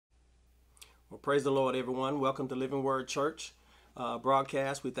Well, praise the Lord, everyone. Welcome to Living Word Church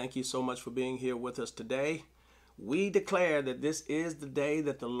broadcast. We thank you so much for being here with us today. We declare that this is the day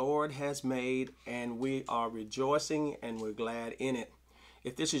that the Lord has made, and we are rejoicing and we're glad in it.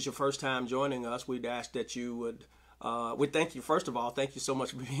 If this is your first time joining us, we'd ask that you would, we thank you, first of all, thank you so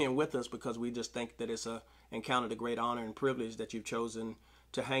much for being with us, because we just think that it's encountered a great honor and privilege that you've chosen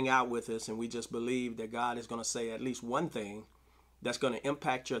to hang out with us. And we just believe that God is going to say at least one thing that's going to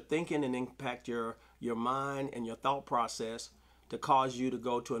impact your thinking and impact your mind and your thought process to cause you to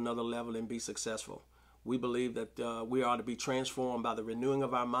go to another level and be successful. We believe that we are to be transformed by the renewing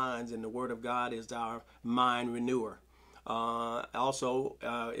of our minds, and the Word of God is our mind renewer. Also,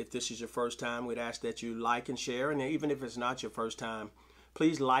 if this is your first time, we'd ask that you like and share. And even if it's not your first time,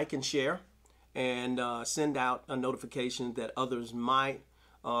 please like and share, and send out a notification that others might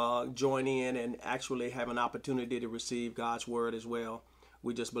join in and actually have an opportunity to receive God's word as well.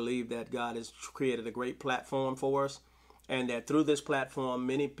 We just believe that God has created a great platform for us, and that through this platform,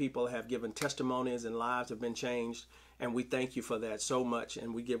 many people have given testimonies and lives have been changed. And we thank you for that so much,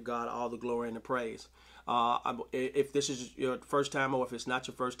 and we give God all the glory and the praise. If this is your first time, or if it's not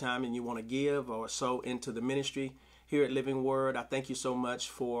your first time and you want to give or sow into the ministry here at Living Word, I thank you so much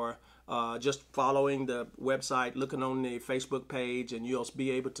for just following the website, looking on the Facebook page, and you'll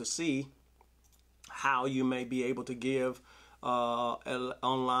be able to see how you may be able to give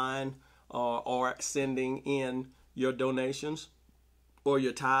online, or sending in your donations or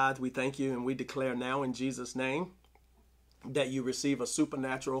your tithe. We thank you, and we declare now in Jesus' name that you receive a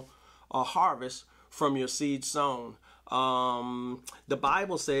supernatural harvest from your seed sown. The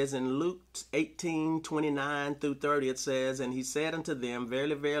Bible says in Luke 18:29 through 30, it says, "And he said unto them,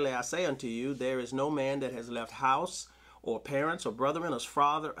 Verily, verily, I say unto you, there is no man that has left house, or parents, or brethren, or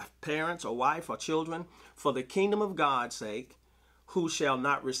father, parents, or wife, or children, for the kingdom of God's sake, who shall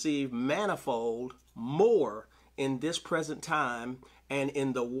not receive manifold more in this present time, and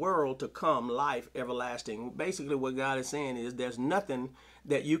in the world to come life everlasting." Basically, what God is saying is there's nothing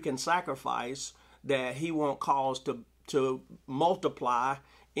that you can sacrifice that he won't cause to multiply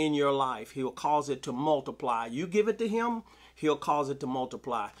in your life. He'll cause it to multiply. You give it to him, he'll cause it to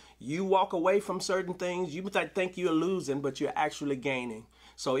multiply. You walk away from certain things, you might think you're losing, but you're actually gaining.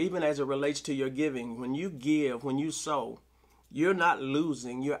 So even as it relates to your giving, when you give, when you sow, you're not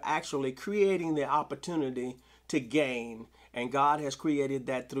losing. You're actually creating the opportunity to gain. And God has created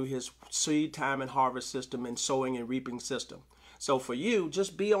that through his seed time and harvest system and sowing and reaping system. So for you,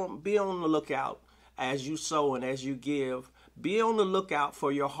 just be on the lookout as you sow and as you give. Be on the lookout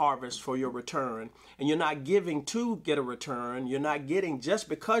for your harvest, for your return. And you're not giving to get a return. You're not getting just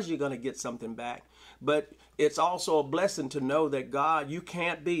because you're going to get something back. But it's also a blessing to know that God, you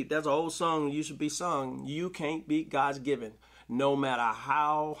can't beat. There's an old song you should be sung. You can't beat God's giving, no matter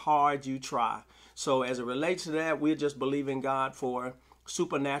how hard you try. So as it relates to that, we're just believing God for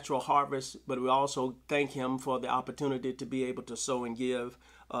supernatural harvest, but we also thank him for the opportunity to be able to sow and give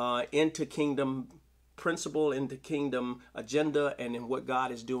into kingdom principle, into kingdom agenda, and in what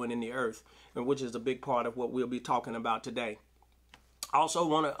God is doing in the earth, and which is a big part of what we'll be talking about today. I also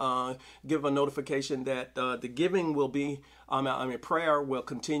want to give a notification that the giving will be, prayer will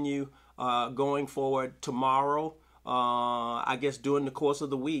continue going forward tomorrow, I guess during the course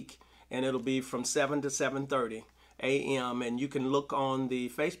of the week, and it'll be from 7 to 7:30 a.m. And you can look on the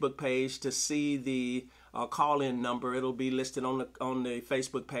Facebook page to see the call-in number. It'll be listed on the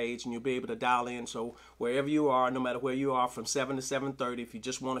Facebook page, and you'll be able to dial in. So wherever you are, no matter where you are, from 7 to 7:30, if you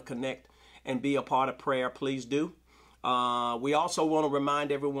just want to connect and be a part of prayer, please do. We also want to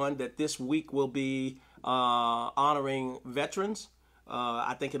remind everyone that this week will be honoring veterans.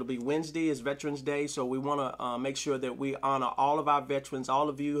 I think it'll be Wednesday is Veterans Day, so we want to make sure that we honor all of our veterans, all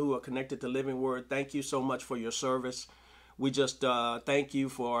of you who are connected to Living Word. Thank you so much for your service. We just thank you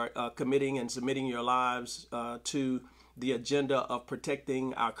for committing and submitting your lives to the agenda of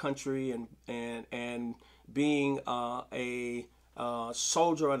protecting our country and being a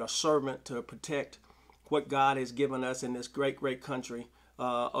soldier and a servant to protect what God has given us in this great, great country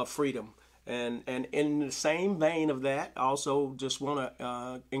of freedom. And in the same vein of that, I also just want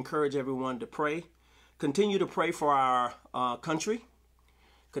to encourage everyone to pray. Continue to pray for our country.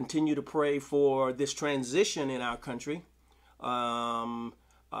 Continue to pray for this transition in our country.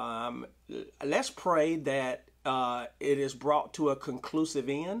 Let's pray that it is brought to a conclusive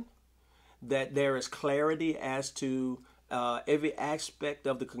end, that there is clarity as to every aspect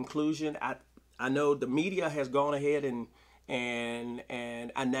of the conclusion. I know the media has gone ahead and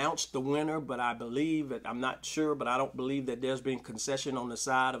announced the winner, but I believe that, I'm not sure, but I don't believe that there's been concession on the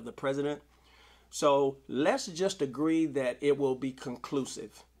side of the president. So let's just agree that it will be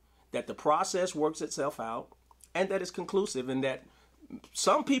conclusive, that the process works itself out, and that it's conclusive, and that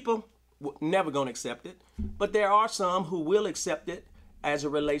some people never going to accept it, but there are some who will accept it as it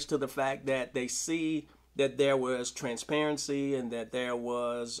relates to the fact that they see that there was transparency and that there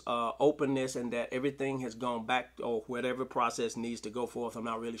was openness and that everything has gone back, or whatever process needs to go forth. I'm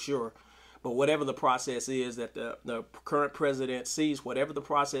not really sure. But whatever the process is, that the current president sees whatever the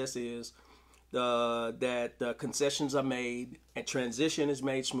process is, that the concessions are made and transition is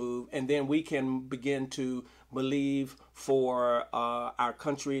made smooth, and then we can begin to believe for our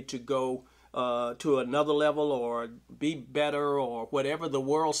country to go to another level or be better, or whatever the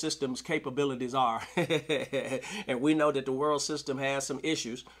world system's capabilities are. And we know that the world system has some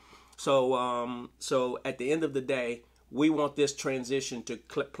issues. So at the end of the day, we want this transition to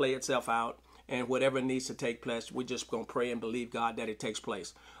play itself out, and whatever needs to take place, we're just going to pray and believe God that it takes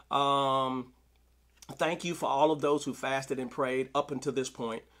place. Thank you for all of those who fasted and prayed up until this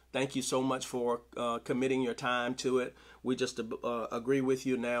point. Thank you so much for committing your time to it. We just agree with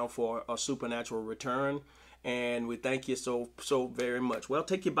you now for a supernatural return, and we thank you so very much. Well,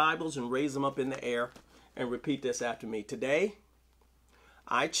 take your Bibles and raise them up in the air and repeat this after me. Today,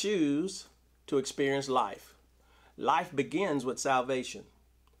 I choose to experience life. Life begins with salvation,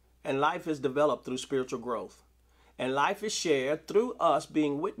 and life is developed through spiritual growth, and life is shared through us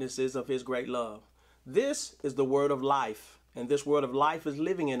being witnesses of His great love. This is the word of life, and this word of life is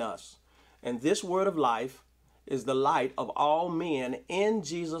living in us, and this word of life is the light of all men. In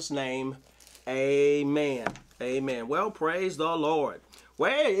Jesus' name, amen. Amen. Well, praise the Lord.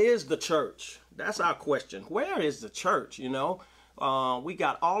 Where is the church? That's our question. Where is the church? You know, we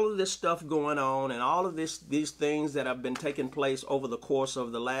got all of this stuff going on, and all of these things that have been taking place over the course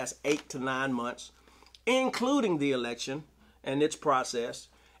of the last 8 to 9 months, including the election and its process.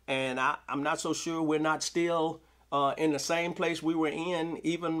 And I'm not so sure we're not still in the same place we were in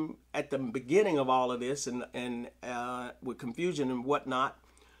even at the beginning of all of this, and with confusion and whatnot.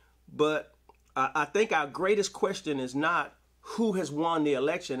 But I think our greatest question is not who has won the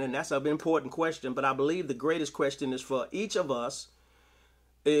election, and that's an important question, but I believe the greatest question is for each of us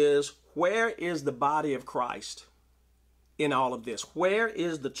is, where is the body of Christ in all of this? Where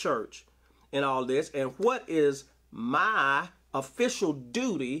is the church in all this? And what is my official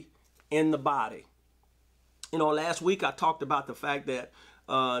duty in the body? You know, last week I talked about the fact that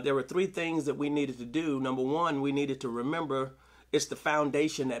there were 3 things that we needed to do. Number one, we needed to remember it's the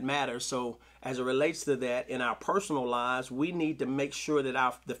foundation that matters. So as it relates to that in our personal lives, we need to make sure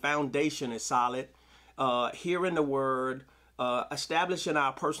that the foundation is solid, hearing the word, establishing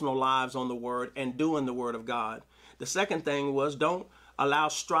our personal lives on the word, and doing the word of God. The second thing was, don't allow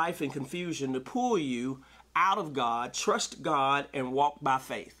strife and confusion to pull you out of God. Trust God and walk by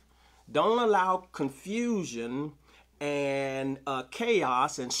faith. Don't allow confusion and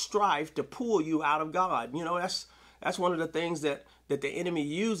chaos and strife to pull you out of God. You know, that's one of the things that the enemy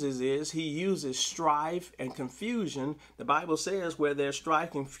uses, is he uses strife and confusion. The Bible says where there's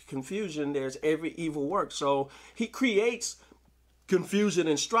strife and confusion, there's every evil work. So he creates confusion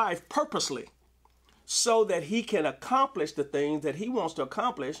and strife purposely so that he can accomplish the things that he wants to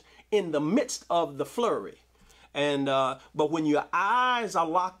accomplish in the midst of the flurry. And but when your eyes are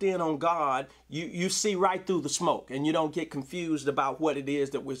locked in on God, you see right through the smoke, and you don't get confused about what it is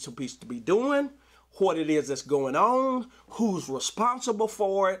that we're supposed to be doing, what it is that's going on, who's responsible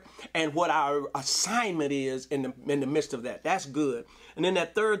for it, and what our assignment is in the midst of that. That's good. And then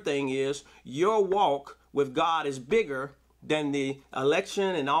that third thing is, your walk with God is bigger than the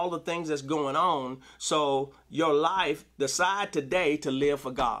election and all the things that's going on. So your life, decide today to live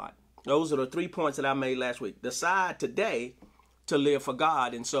for God. Those are the 3 points that I made last week. Decide today to live for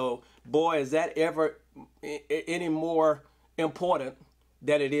God. And so, boy, is that ever any more important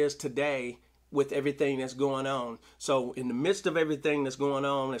than it is today with everything that's going on. So in the midst of everything that's going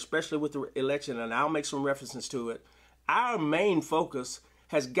on, especially with the election, and I'll make some references to it, our main focus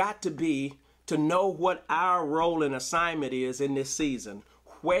has got to be to know what our role and assignment is in this season.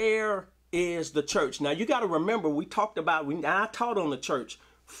 Where is the church? Now, you got to remember, we talked about, I taught on the church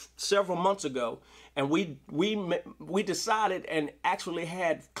several months ago, and we decided and actually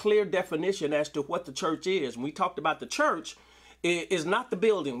had clear definition as to what the church is. And we talked about the church is not the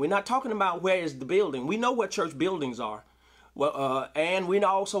building. We're not talking about where is the building. We know what church buildings are. Well, and we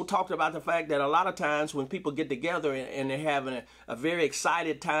also talked about the fact that a lot of times when people get together and they're having a very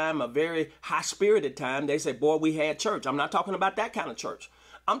excited time, a very high-spirited time, they say, boy, we had church. I'm not talking about that kind of church.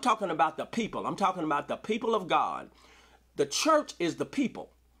 I'm talking about the people. I'm talking about the people of God. The church is the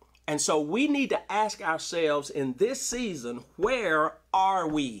people. And so we need to ask ourselves in this season, where are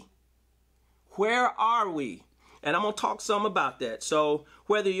we? Where are we? And I'm going to talk some about that. So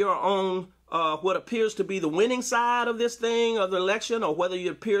whether you're on what appears to be the winning side of this thing, of the election, or whether it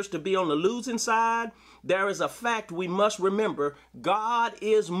appears to be on the losing side, there is a fact we must remember. God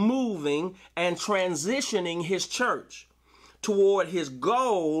is moving and transitioning his church toward his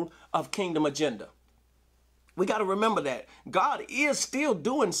goal of kingdom agenda. We got to remember that God is still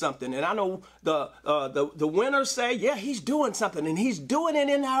doing something. And I know the winners say, yeah, he's doing something, and he's doing it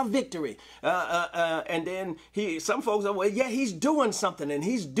in our victory. And then some folks are, well, yeah, he's doing something, and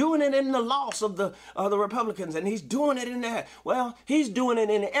he's doing it in the loss of the Republicans, and he's doing it in that. Well, he's doing it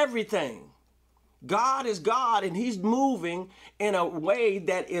in everything. God is God, and he's moving in a way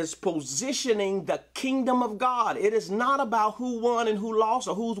that is positioning the kingdom of God. It is not about who won and who lost,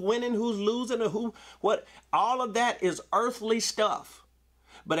 or who's winning, who's losing, or what. All of that is earthly stuff.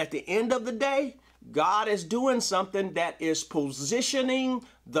 But at the end of the day, God is doing something that is positioning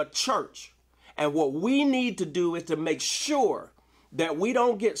the church. And what we need to do is to make sure that we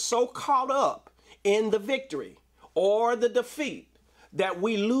don't get so caught up in the victory or the defeat that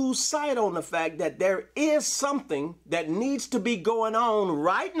we lose sight on the fact that there is something that needs to be going on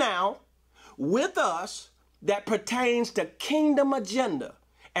right now with us that pertains to kingdom agenda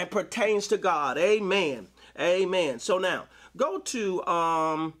and pertains to God. Amen. Amen. So now go to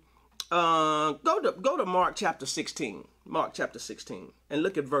Mark chapter 16. Mark chapter 16, and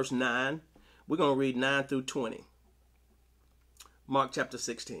look at verse 9. We're going to read 9 through 20. Mark chapter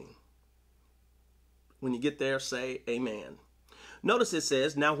 16. When you get there, say amen. Notice it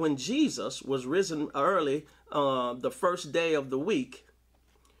says, now when Jesus was risen early the first day of the week,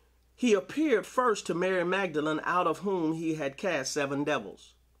 he appeared first to Mary Magdalene, out of whom he had cast 7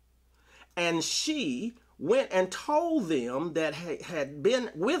 devils. And she went and told them that had been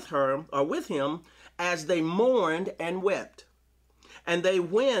with her, or with him, as they mourned and wept. And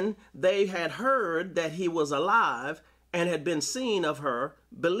when they had heard that he was alive and had been seen of her,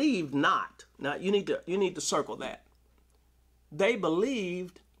 believed not. Now you need to circle that. They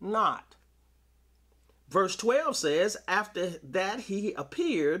believed not. Verse 12 says, after that he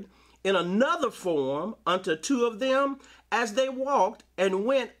appeared in another form unto 2 of them as they walked and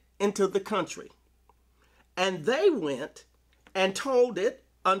went into the country. And they went and told it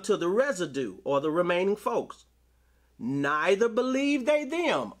unto the residue, or the remaining folks. Neither believed they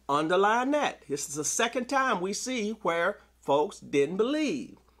them. Underline that. This is the second time we see where folks didn't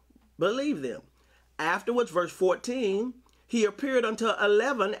believe them. Afterwards, verse 14, he appeared unto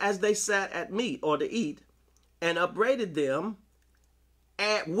 11 as they sat at meat, or to eat, and upbraided them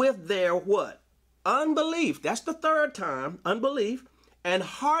with their what? Unbelief. That's the third time. Unbelief and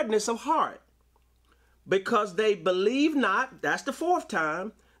hardness of heart. Because they believed not, that's the fourth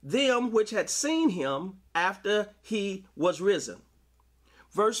time, them which had seen him after he was risen.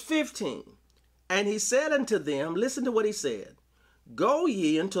 Verse 15, and he said unto them, listen to what he said, go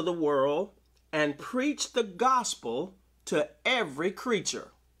ye into the world and preach the gospel to every creature.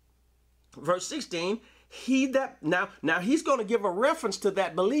 Verse 16, now he's going to give a reference to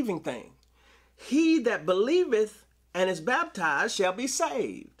that believing thing. He that believeth and is baptized shall be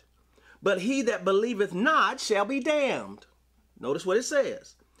saved, but he that believeth not shall be damned. Notice what it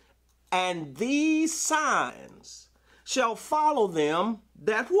says. And these signs shall follow them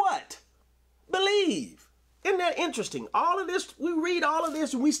that what? Believe. Isn't that interesting? All of this, we read all of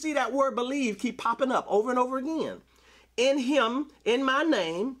this and we see that word believe keep popping up over and over again. In him, in my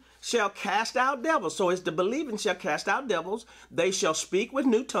name, shall cast out devils. So it's the believing shall cast out devils. They shall speak with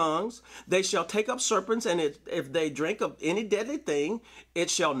new tongues. They shall take up serpents, and if they drink of any deadly thing, it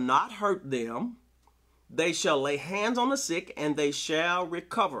shall not hurt them. They shall lay hands on the sick, and they shall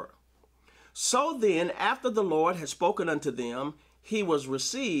recover. So then, after the Lord had spoken unto them, he was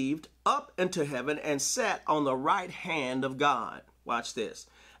received up into heaven and sat on the right hand of God. Watch this.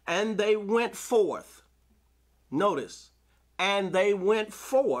 And they went forth. Notice, and they went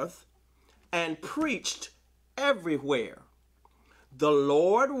forth and preached everywhere, the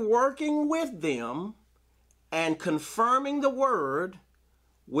Lord working with them and confirming the word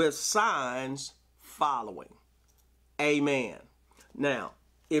with signs following. Amen. Now,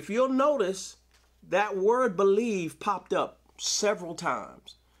 if you'll notice, that word believe popped up several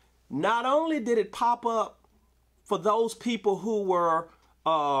times. Not only did it pop up for those people who were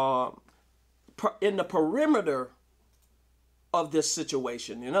in the perimeter of this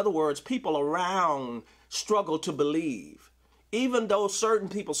situation. In other words, people around struggled to believe. Even though certain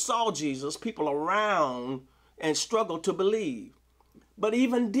people saw Jesus, people around and struggled to believe. But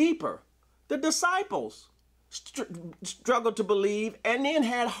even deeper, the disciples struggled to believe and then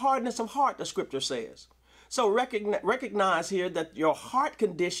had hardness of heart, the scripture says. So recognize here that your heart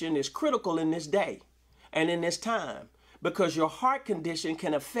condition is critical in this day. and in this time, because your heart condition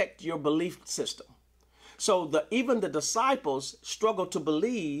can affect your belief system. So even the disciples struggled to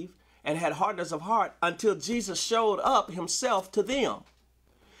believe and had hardness of heart until Jesus showed up himself to them.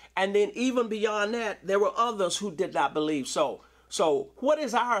 And then even beyond that, there were others who did not believe. So what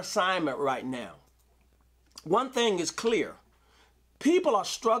is our assignment right now? One thing is clear. People are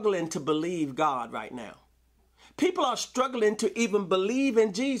struggling to believe God right now. People are struggling to even believe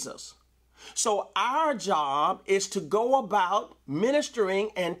in Jesus. So our job is to go about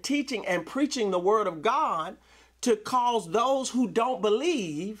ministering and teaching and preaching the word of God to cause those who don't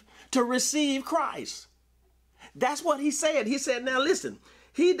believe to receive Christ. That's what he said. He said, now listen,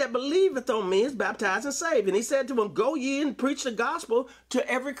 he that believeth on me is baptized and saved. And he said to them, go ye and preach the gospel to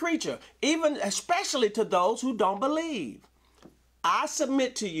every creature, even especially to those who don't believe. I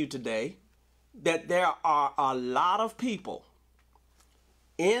submit to you today that there are a lot of people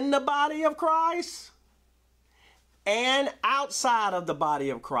in the body of Christ and outside of the body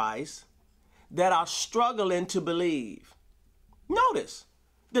of Christ that are struggling to believe. Notice,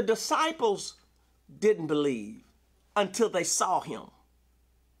 the disciples didn't believe until they saw him.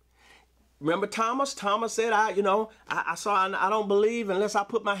 Remember Thomas? Thomas said, I don't believe unless I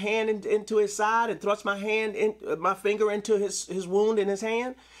put my hand into his side and thrust my finger into his wound in his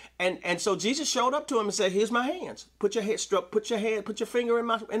hand. And so Jesus showed up to him and said, here's my hands. Put your finger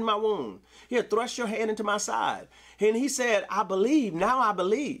in my wound. Here, thrust your hand into my side. And he said, I believe, now I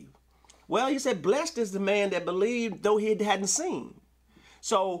believe. Well, he said, blessed is the man that believed though he hadn't seen.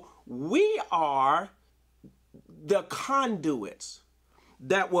 So we are the conduits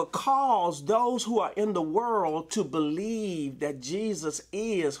that will cause those who are in the world to believe that Jesus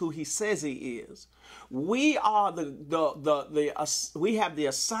is who he says he is. We are we have the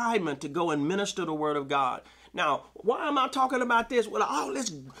assignment to go and minister the word of God. Now, why am I talking about this? Well, all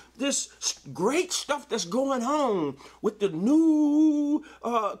this great stuff that's going on with the new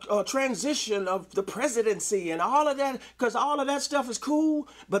transition of the presidency and all of that, because all of that stuff is cool.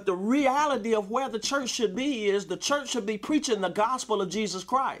 But the reality of where the church should be is the church should be preaching the gospel of Jesus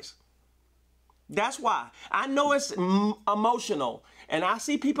Christ. That's why. I know it's emotional. And I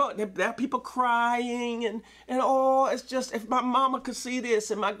see people, there are people crying and oh, it's just, if my mama could see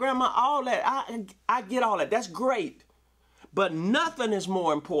this and my grandma, all that, I get all that. That's great. But nothing is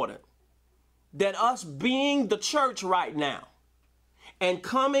more important than us being the church right now and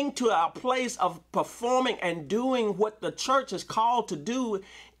coming to our place of performing and doing what the church is called to do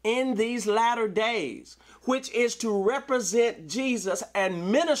in these latter days, which is to represent Jesus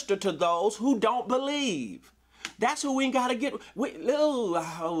and minister to those who don't believe. That's who we got to get. Bless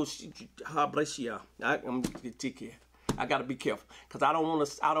you. I got to be careful because I don't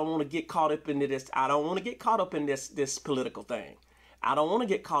want to get caught up into this. I don't want to get caught up in this political thing. I don't want to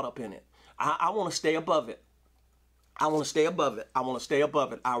get caught up in it. I want to stay above it. I want to stay above it. I want to stay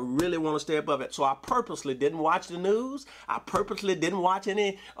above it. I really want to stay above it. So I purposely didn't watch the news. I purposely didn't watch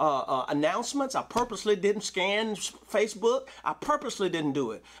any announcements. I purposely didn't scan Facebook. I purposely didn't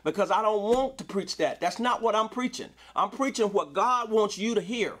do it because I don't want to preach that. That's not what I'm preaching. I'm preaching what God wants you to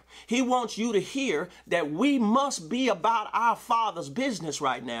hear. He wants you to hear that we must be about our Father's business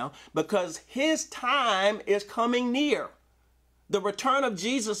right now because his time is coming near. The return of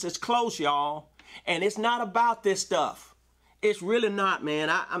Jesus is close, y'all. And it's not about this stuff. It's really not, man.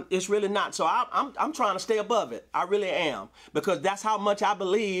 It's really not. So I'm trying to stay above it. I really am. Because that's how much I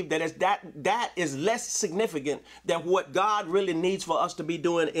believe that is less significant than what God really needs for us to be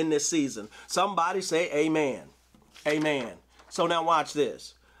doing in this season. Somebody say amen. Amen. So now watch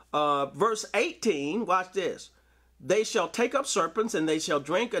this. Verse 18, watch this. They shall take up serpents and they shall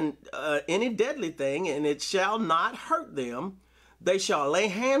drink any deadly thing and it shall not hurt them. They shall lay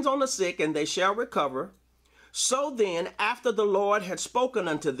hands on the sick, and they shall recover. So then, after the Lord had spoken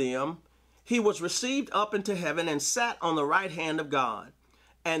unto them, he was received up into heaven and sat on the right hand of God.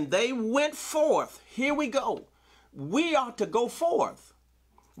 And they went forth. Here we go. We are to go forth.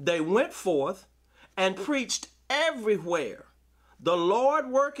 They went forth and preached everywhere, the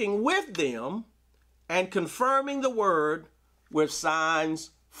Lord working with them and confirming the word with signs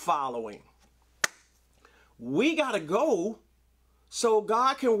following. We got to go so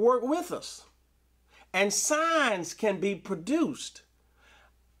God can work with us and signs can be produced.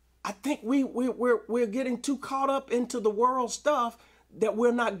 I think we're getting too caught up into the world stuff that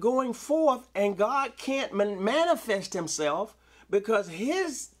we're not going forth, and God can't manifest himself because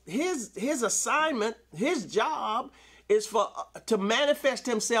his assignment, his job is to manifest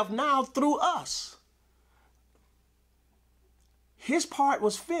himself now through us. His part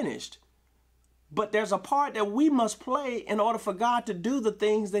was finished. But there's a part that we must play in order for God to do the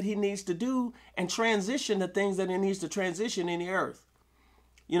things that he needs to do and transition the things that he needs to transition in the earth.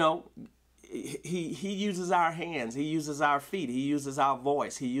 You know, he uses our hands. He uses our feet. He uses our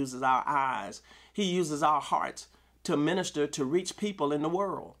voice. He uses our eyes. He uses our hearts to minister, to reach people in the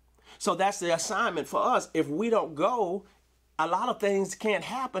world. So that's the assignment for us. If we don't go, a lot of things can't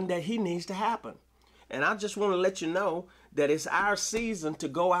happen that he needs to happen. And I just want to let you know that it's our season to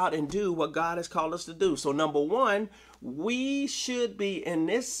go out and do what God has called us to do. So number one, we should be in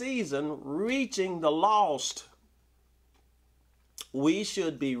this season reaching the lost. We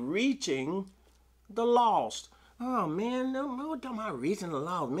should be reaching the lost. Oh man, no, talking about reaching the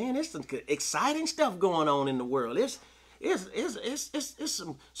lost. Man, there's some exciting stuff going on in the world. It's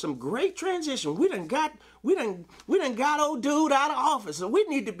some great transition. We done got old dude out of office, so we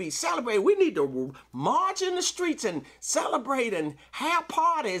need to be celebrated. We need to march in the streets and celebrate and have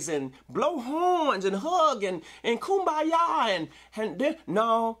parties and blow horns and hug and kumbaya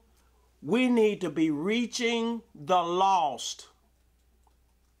no, we need to be reaching the lost.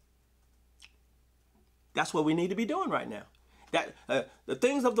 That's what we need to be doing right now. That the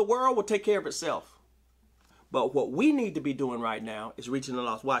things of the world will take care of itself. But what we need to be doing right now is reaching the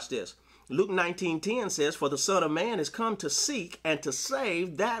lost. Watch this. Luke 19:10 says, "For the Son of Man is come to seek and to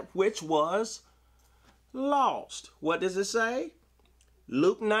save that which was lost." What does it say?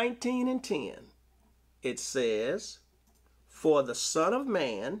 Luke 19:10. It says, "For the Son of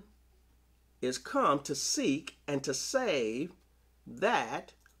Man is come to seek and to save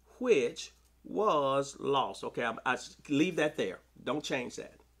that which was lost." Okay, I leave that there. Don't change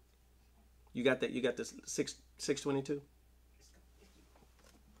that. You got that? You got this 622?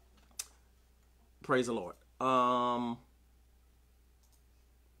 Praise the Lord. I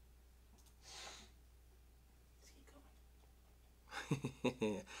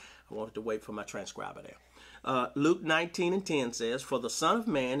wanted to wait for my transcriber there. Luke 19:10 says, "For the Son of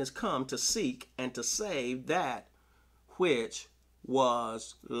Man is come to seek and to save that which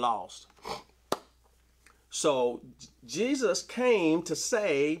was lost." So Jesus came to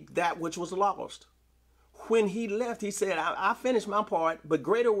save that which was lost. When he left, he said, I finished my part, but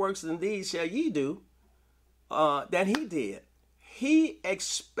greater works than these shall ye do than he did. He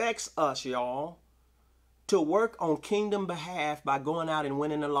expects us, y'all, to work on kingdom behalf by going out and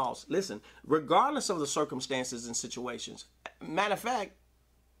winning the lost. Listen, regardless of the circumstances and situations. Matter of fact,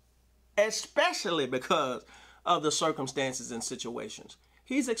 especially because of the circumstances and situations,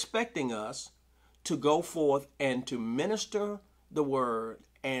 he's expecting us to go forth and to minister the word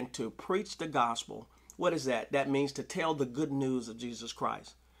and to preach the gospel. What is that? That means to tell the good news of Jesus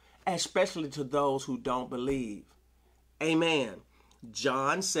Christ, especially to those who don't believe. Amen.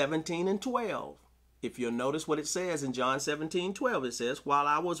 John 17:12. If you'll notice what it says in John 17:12, it says, "While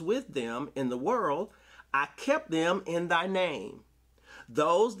I was with them in the world, I kept them in thy name.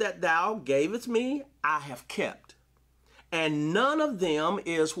 Those that thou gavest me, I have kept. And none of them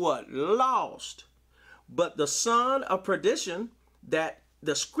is" what? "Lost, but the son of perdition, that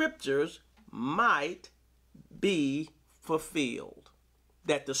the scriptures might be fulfilled."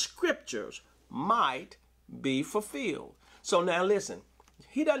 That the scriptures might be fulfilled. So now listen,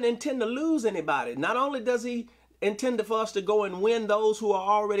 he doesn't intend to lose anybody. Not only does he intend for us to go and win those who are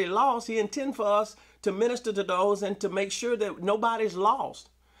already lost, he intends for us to minister to those and to make sure that nobody's lost.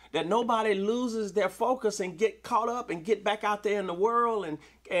 That nobody loses their focus and get caught up and get back out there in the world and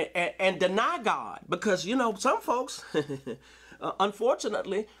deny God. Because, you know, some folks,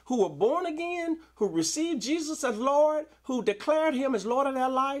 unfortunately, who were born again, who received Jesus as Lord, who declared him as Lord of their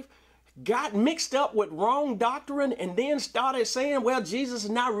life, got mixed up with wrong doctrine and then started saying, well, Jesus is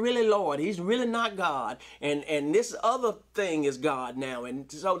not really Lord. He's really not God. And this other thing is God now. And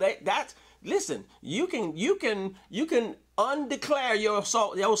so that's, listen, you can undeclare your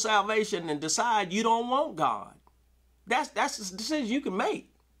salvation and decide you don't want God. That's a decision you can make.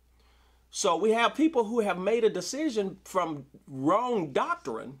 So we have people who have made a decision from wrong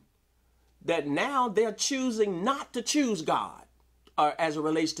doctrine that now they're choosing not to choose God as it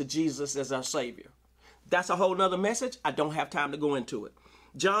relates to Jesus as our Savior. That's a whole nother message. I don't have time to go into it.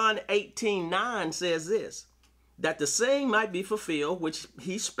 John 18:9 says this, "That the saying might be fulfilled, which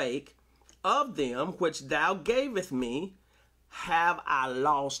he spake, of them which thou gavest me, have I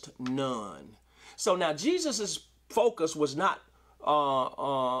lost none." So now Jesus's focus was not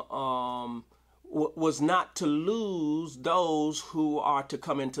to lose those who are to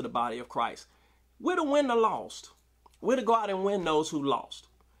come into the body of Christ. We're to win the lost. We're to go out and win those who lost.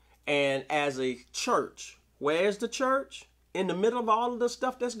 And as a church, where's the church? In the middle of all of the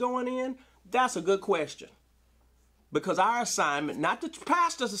stuff that's going in? That's a good question. Because our assignment, not the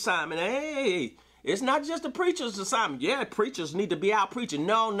pastor's assignment, hey, it's not just the preacher's assignment. Yeah, preachers need to be out preaching.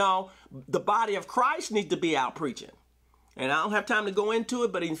 No, the body of Christ needs to be out preaching. And I don't have time to go into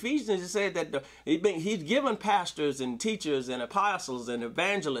it, but in Ephesians it said that he's given pastors and teachers and apostles and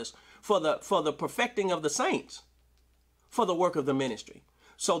evangelists for the perfecting of the saints, for the work of the ministry.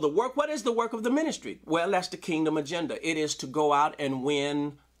 So what is the work of the ministry? Well, that's the kingdom agenda. It is to go out and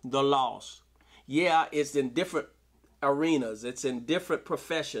win the lost. Yeah, it's in different arenas. It's in different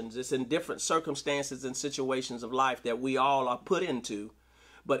professions. It's in different circumstances and situations of life that we all are put into.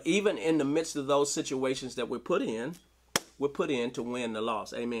 But even in the midst of those situations that we're put in to win the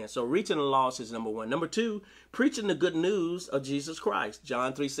lost. Amen. So reaching the lost is number one. Number two, preaching the good news of Jesus Christ.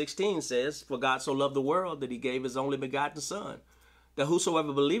 John 3:16 says, "For God so loved the world that he gave his only begotten Son, that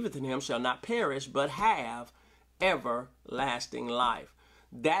whosoever believeth in him shall not perish, but have everlasting life."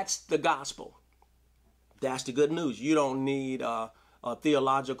 That's the gospel. That's the good news. You don't need a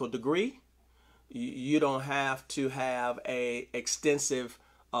theological degree. You don't have to have a extensive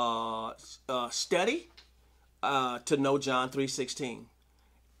study to know John 3:16.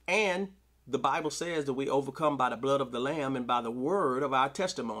 And the Bible says that we overcome by the blood of the Lamb and by the word of our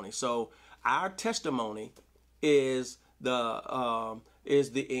testimony. So our testimony is the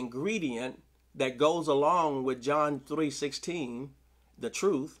ingredient that goes along with John 3:16, the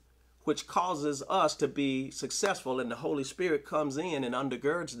truth, which causes us to be successful, and the Holy Spirit comes in and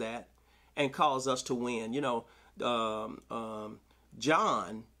undergirds that and calls us to win. You know,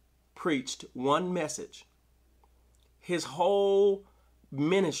 John preached one message. His whole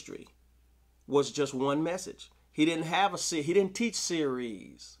ministry was just one message. He didn't teach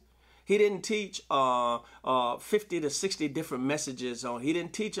series. He didn't teach 50 to 60 different messages on. He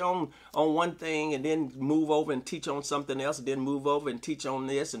didn't teach on one thing and then move over and teach on something else, and then move over and teach on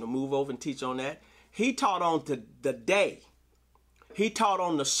this and move over and teach on that. He taught on the day. He taught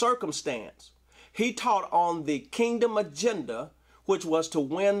on the circumstance. He taught on the kingdom agenda, which was to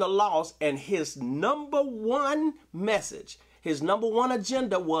win the lost. And his number one message, his number one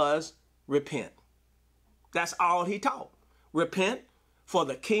agenda was repent. That's all he taught. Repent, for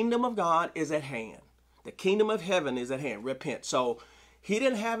the kingdom of God is at hand. The kingdom of heaven is at hand. Repent. So he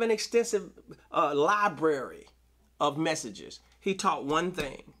didn't have an extensive library of messages. He taught one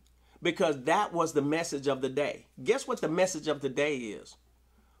thing, because that was the message of the day. Guess what the message of the day is?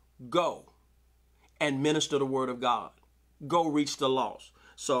 Go and minister the word of God. Go reach the lost.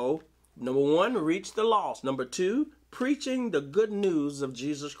 So, number one, reach the lost. Number two, preaching the good news of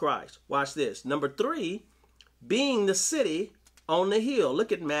Jesus Christ. Watch this. Number three, being the city on the hill.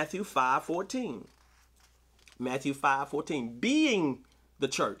 Look at Matthew 5:14. Matthew 5:14. Being the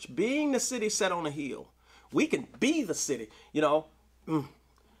church, being the city set on a hill. We can be the city. You know,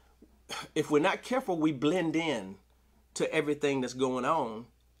 if we're not careful, we blend in to everything that's going on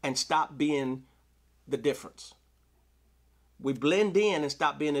and stop being the difference. We blend in and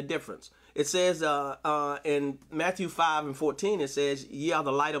stop being the difference. It says in Matthew 5:14, it says, "Ye are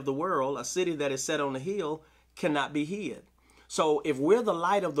the light of the world. A city that is set on a hill cannot be hid." So if we're the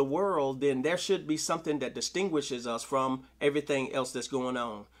light of the world, then there should be something that distinguishes us from everything else that's going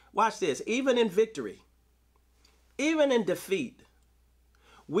on. Watch this. Even in victory, even in defeat,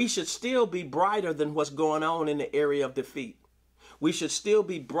 we should still be brighter than what's going on in the area of defeat. We should still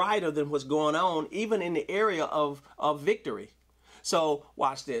be brighter than what's going on, even in the area of victory. So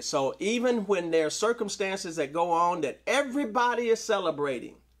watch this. So even when there are circumstances that go on that everybody is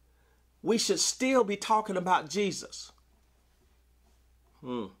celebrating, we should still be talking about Jesus.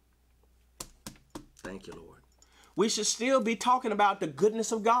 Thank you, Lord. We should still be talking about the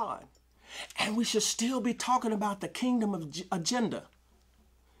goodness of God. And we should still be talking about the kingdom agenda.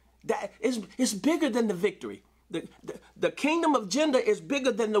 That is bigger than the victory. The kingdom agenda is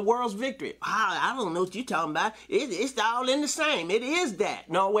bigger than the world's victory. I don't know what you're talking about. It's all in the same. It is that.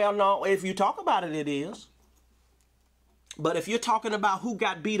 No, well, no. If you talk about it, it is. But if you're talking about who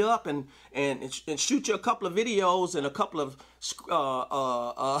got beat up and shoot you a couple of videos and a couple of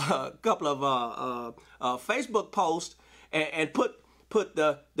Facebook posts and put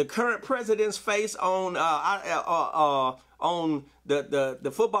the current president's face on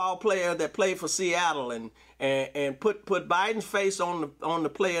the football player that played for Seattle and put Biden's face on the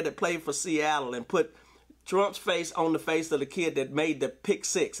player that played for Seattle and put Trump's face on the face of the kid that made the pick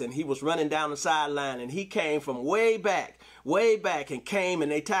six, and he was running down the sideline, and he came from way back and came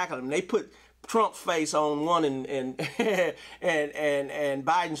and they tackled him. They put Trump's face on one and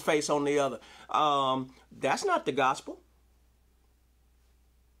Biden's face on the other. That's not the gospel.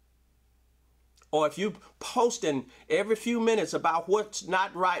 or if you posting every few minutes about what's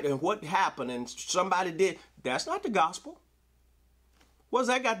not right and what happened and somebody did, that's not the gospel. What's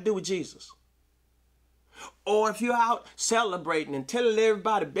that got to do with Jesus? Or if you're out celebrating and telling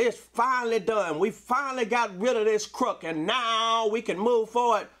everybody it's finally done, we finally got rid of this crook and now we can move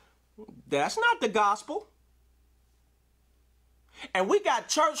forward, that's not the gospel. And we got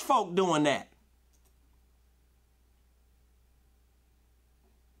church folk doing that.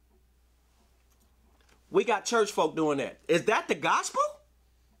 We got church folk doing that. Is that the gospel?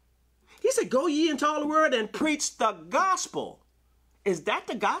 He said, go ye into all the world and preach the gospel. Is that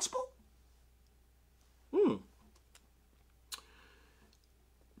the gospel?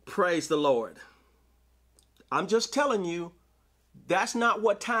 Praise the Lord. I'm just telling you, that's not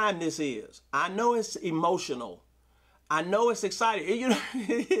what time this is. I know it's emotional. I know it's exciting.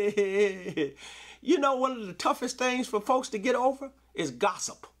 You know, one of the toughest things for folks to get over is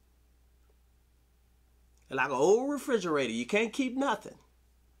gossip. Like an old refrigerator, you can't keep nothing.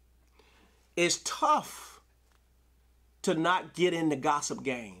 It's tough to not get in the gossip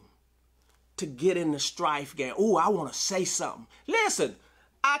game, to get in the strife game. Ooh, I want to say something. Listen,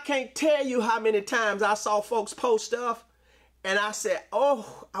 I can't tell you how many times I saw folks post stuff and I said,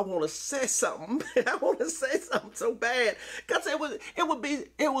 oh, I want to say something. I want to say something so bad. Because it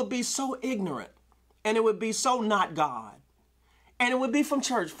would be so ignorant, and it would be so not God, and it would be from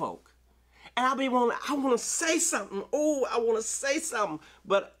church folk. And I want to say something. Oh, I want to say something,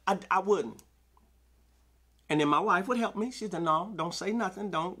 but I wouldn't. And then my wife would help me. She said, no, don't say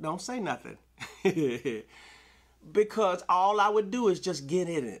nothing. Don't say nothing. Because all I would do is just get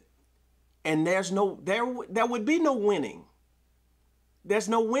in it. And there would be no winning. There's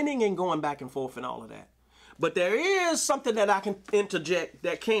no winning in going back and forth and all of that. But there is something that I can interject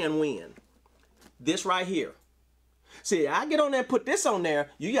that can win. This right here. See, I get on there and put this on there,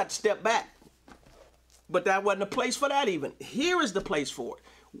 you got to step back. But that wasn't a place for that even. Here is the place for it.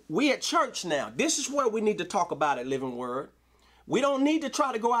 We at church now. This is where we need to talk about it, Living Word. We don't need to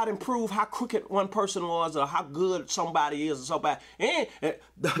try to go out and prove how crooked one person was or how good somebody is or so bad. And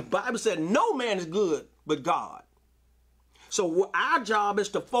the Bible said no man is good but God. So our job is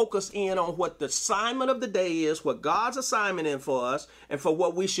to focus in on what the assignment of the day is, what God's assignment is for us, and for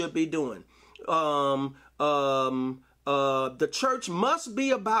what we should be doing. The church must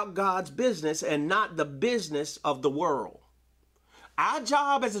be about God's business and not the business of the world. Our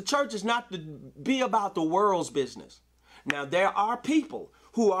job as a church is not to be about the world's business. Now, there are people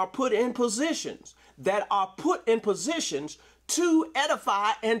who are put in positions to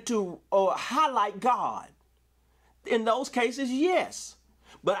edify and to highlight God. In those cases, yes.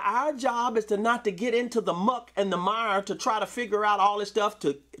 But our job is not to get into the muck and the mire to try to figure out all this stuff,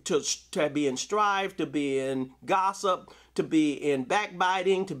 to be in strife, to be in gossip, to be in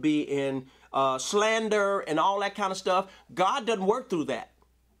backbiting, to be in slander and all that kind of stuff. God doesn't work through that.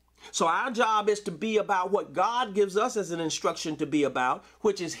 So our job is to be about what God gives us as an instruction to be about,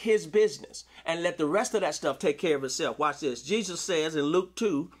 which is his business, and let the rest of that stuff take care of itself. Watch this. Jesus says in Luke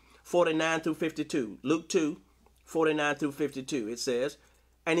 2:49 through 52, Luke 2:49 through 52, it says,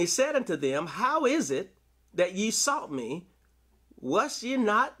 and he said unto them, how is it that ye sought me? Was ye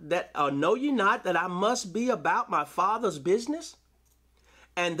not that, or know ye not that I must be about my Father's business?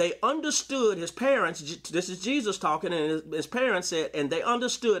 And they understood, his parents, this is Jesus talking, and his parents said, and they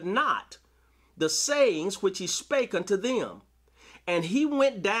understood not the sayings which he spake unto them. And he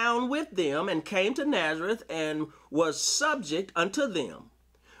went down with them and came to Nazareth and was subject unto them.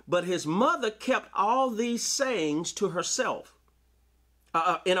 But his mother kept all these sayings to herself,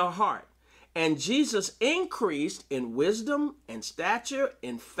 in her heart. And Jesus increased in wisdom and stature,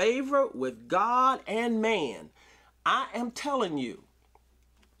 in favor with God and man. I am telling you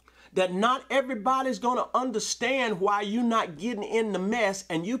that not everybody's going to understand why you're not getting in the mess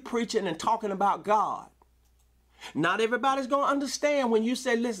and you preaching and talking about God. Not everybody's going to understand when you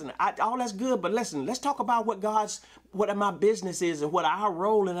say, listen, all that's good, but listen, let's talk about what my business is and what our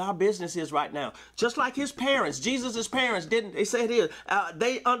role in our business is right now. Just like his parents, Jesus' parents they said here,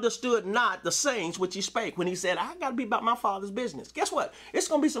 they understood not the sayings which he spake when he said, I got to be about my Father's business. Guess what? It's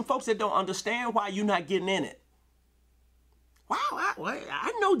going to be some folks that don't understand why you're not getting in it. Wow,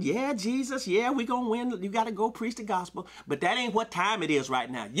 I know, yeah, Jesus, yeah, we going to win. You got to go preach the gospel. But that ain't what time it is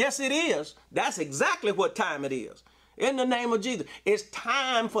right now. Yes, it is. That's exactly what time it is. In the name of Jesus. It's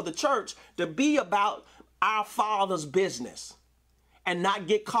time for the church to be about our Father's business and not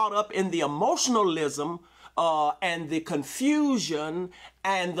get caught up in the emotionalism and the confusion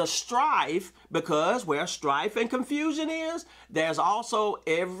and the strife, because where strife and confusion is, there's also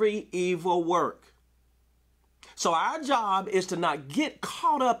every evil work. So our job is to not get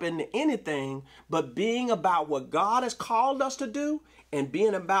caught up in anything, but being about what God has called us to do and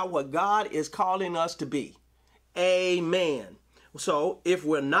being about what God is calling us to be. Amen. So if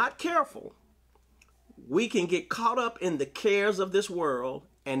we're not careful, we can get caught up in the cares of this world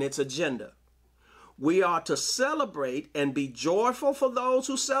and its agenda. We are to celebrate and be joyful for those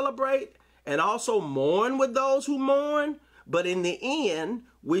who celebrate and also mourn with those who mourn. But in the end,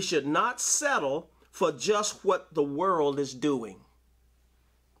 we should not settle for just what the world is doing.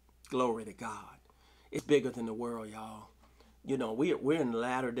 Glory to God. It's bigger than the world, y'all. You know, we're in the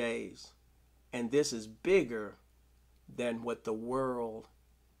latter days, and this is bigger than what the world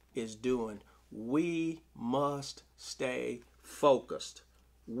is doing. We must stay focused.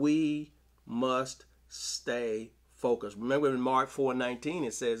 We must stay focused. Remember in Mark 4:19,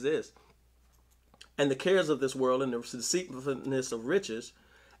 it says this, and the cares of this world and the deceitfulness of riches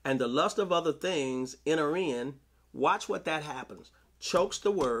and the lust of other things enter in. Watch what that happens. Chokes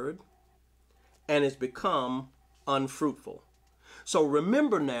the word and it's become unfruitful. So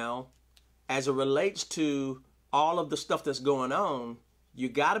remember now, as it relates to all of the stuff that's going on, you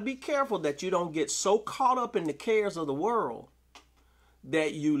got to be careful that you don't get so caught up in the cares of the world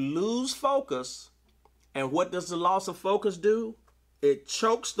that you lose focus. And what does the loss of focus do? It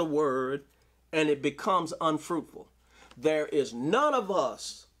chokes the word and it becomes unfruitful. There is none of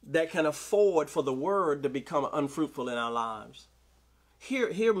us that can afford for the word to become unfruitful in our lives.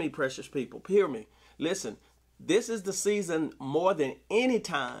 Hear me, precious people. Hear me. Listen, this is the season more than any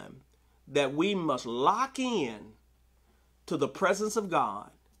time that we must lock in to the presence of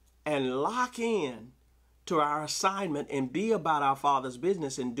God and lock in to our assignment and be about our Father's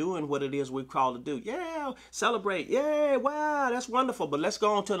business and doing what it is we're called to do. Yeah, celebrate. Yeah, wow, that's wonderful. But let's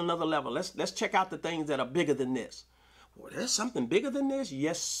go on to another level. Let's check out the things that are bigger than this. Well, there's something bigger than this?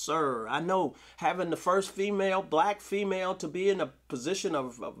 Yes, sir. I know having the first female, black female, to be in a position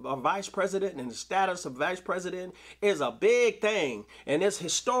of a vice president and the status of vice president is a big thing. And it's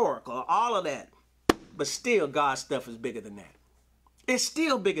historical, all of that. But still, God's stuff is bigger than that. It's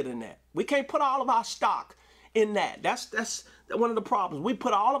still bigger than that. We can't put all of our stock in that. That's one of the problems. We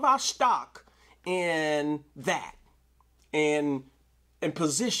put all of our stock in that, in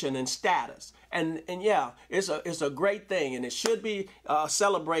position and status. And yeah, it's a great thing, and it should be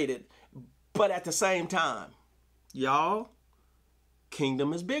celebrated. But at the same time, y'all,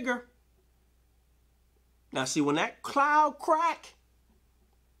 kingdom is bigger. Now see, when that cloud crack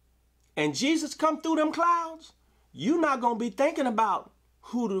and Jesus come through them clouds, you're not going to be thinking about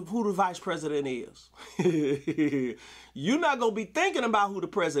who the vice president is. You're not going to be thinking about who the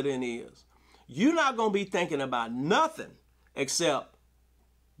president is. You're not going to be thinking about nothing except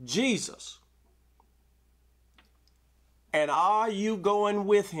Jesus. And are you going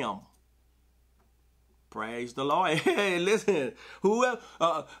with him? Praise the Lord. Hey, listen, who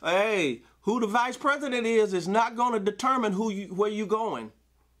the vice president is not going to determine where you're going.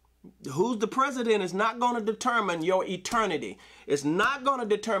 Who's the president is not going to determine your eternity. It's not going to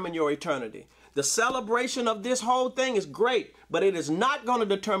determine your eternity. The celebration of this whole thing is great, but it is not going to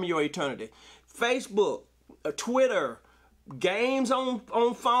determine your eternity. Facebook, Twitter, games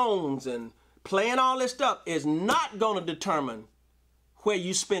on phones and playing all this stuff is not going to determine where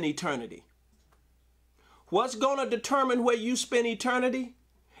you spend eternity. What's going to determine where you spend eternity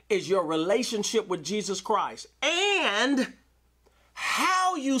is your relationship with Jesus Christ. And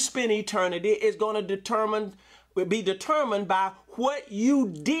how you spend eternity is going to be determined by what you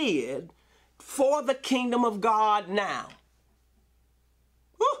did for the kingdom of God now.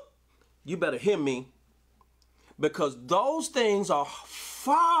 Woo! You better hear me, because those things are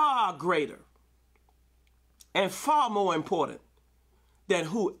far greater and far more important than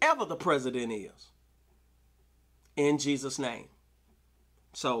whoever the president is. In Jesus' name.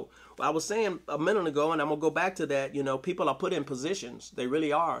 So I was saying a minute ago, and I'm going to go back to that, people are put in positions. They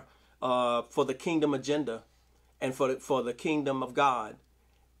really are, for the kingdom agenda and for the kingdom of God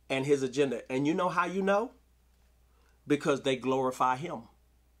and his agenda. And you know how you know? Because they glorify him.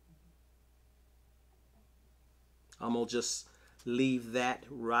 I'm going to just leave that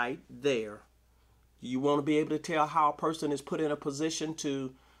right there. You want to be able to tell how a person is put in a position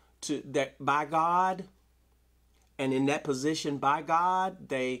to that by God, and in that position by God,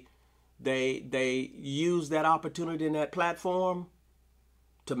 they use that opportunity in that platform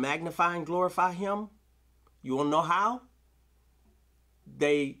to magnify and glorify him. You want to know how?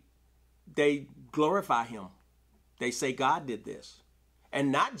 They glorify him. They say God did this.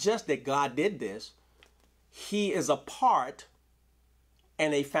 And not just that God did this, he is a part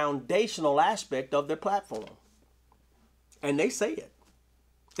and a foundational aspect of their platform. And they say it.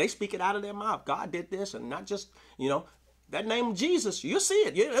 They speak it out of their mouth. God did this, and not just, that name Jesus. You'll see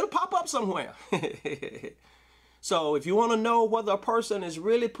it. It'll pop up somewhere. So if you want to know whether a person is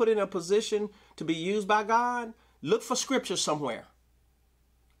really put in a position to be used by God, look for scripture somewhere.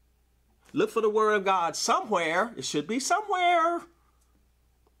 Look for the word of God somewhere. It should be somewhere.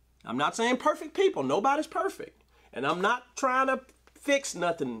 I'm not saying perfect people. Nobody's perfect. And I'm not trying to fix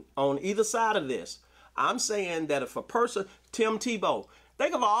nothing on either side of this. I'm saying that if a person, Tim Tebow,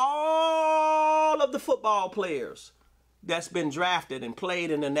 think of all of the football players that's been drafted and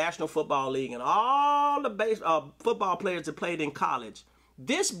played in the National Football League, and all the football players that played in college.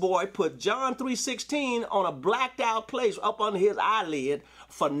 This boy put John 3:16 on a blacked out place up under his eyelid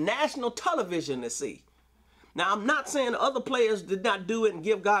for national television to see. Now, I'm not saying other players did not do it and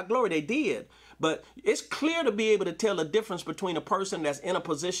give God glory. They did. But it's clear to be able to tell the difference between a person that's in a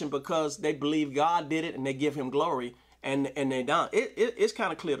position because they believe God did it and they give him glory, and they don't. It's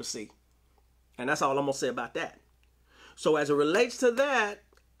kind of clear to see. And that's all I'm going to say about that. So as it relates to that,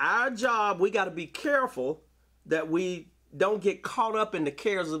 our job, we got to be careful that we don't get caught up in the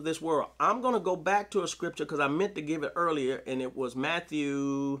cares of this world. I'm going to go back to a scripture because I meant to give it earlier, and it was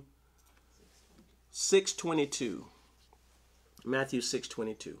Matthew 6:22. Matthew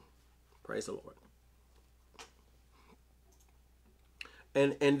 6:22. Praise the Lord.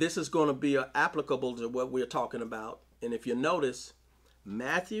 And this is going to be applicable to what we're talking about. And if you notice,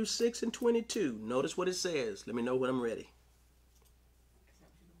 Matthew 6:22, notice what it says. Let me know when I'm ready.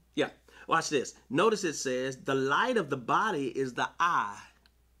 Yeah, watch this. Notice it says, the light of the body is the eye.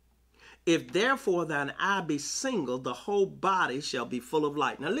 If therefore thine eye be single, the whole body shall be full of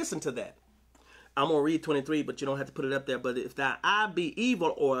light. Now listen to that. I'm going to read 23, but you don't have to put it up there. But if thy eye be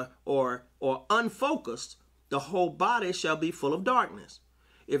evil or unfocused, the whole body shall be full of darkness.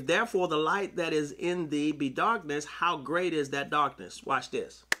 If therefore the light that is in thee be darkness, how great is that darkness? Watch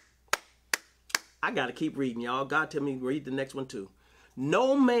this. I got to keep reading, y'all. God tell me to read the next one too.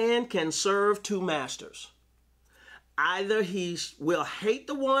 No man can serve two masters. Either he will hate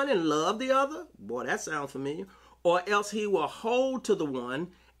the one and love the other. Boy, that sounds familiar. Or else he will hold to the one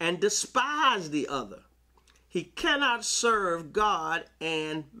and despise the other. He cannot serve God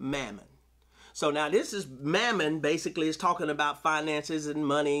and mammon. So now this is mammon, basically is talking about finances and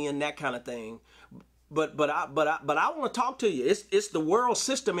money and that kind of thing. But I want to talk to you. It's the world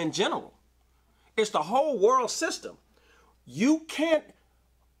system in general. It's the whole world system. You can't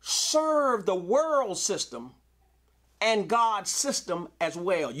serve the world system and God's system as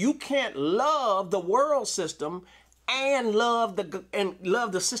well. You can't love the world system and love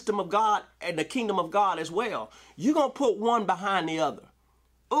the system of God and the kingdom of God as well. You're going to put one behind the other.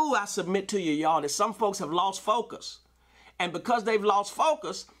 Ooh, I submit to you, y'all, that some folks have lost focus. And because they've lost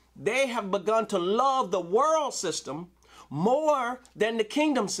focus, they have begun to love the world system more than the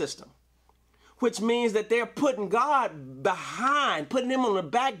kingdom system, which means that they're putting God behind, putting him on the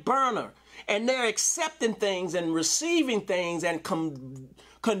back burner, and they're accepting things and receiving things and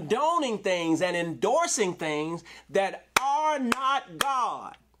condoning things and endorsing things that are not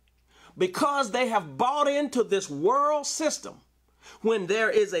God, because they have bought into this world system, when there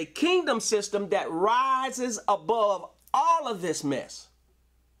is a kingdom system that rises above all of this mess.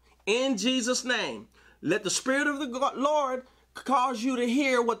 In Jesus' name, let the Spirit of the Lord cause you to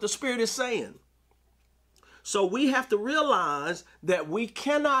hear what the Spirit is saying. So we have to realize that we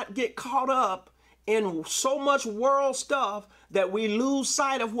cannot get caught up in so much world stuff that we lose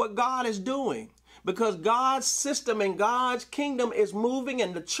sight of what God is doing, because God's system and God's kingdom is moving,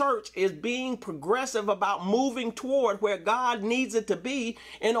 and the church is being progressive about moving toward where God needs it to be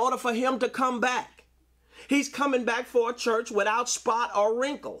in order for him to come back. He's coming back for a church without spot or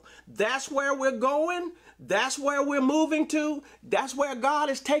wrinkle. That's where we're going. That's where we're moving to. That's where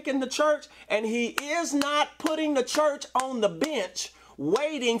God is taking the church, and he is not putting the church on the bench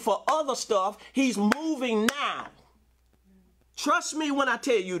waiting for other stuff. He's moving now. Trust me when I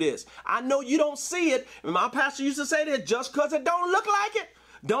tell you this. I know you don't see it. My pastor used to say that just because it don't look like it,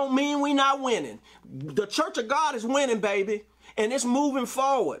 don't mean we not winning. The church of God is winning, baby, and it's moving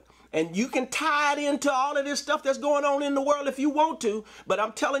forward. And you can tie it into all of this stuff that's going on in the world if you want to. But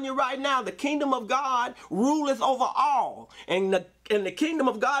I'm telling you right now, the kingdom of God ruleth over all. And the kingdom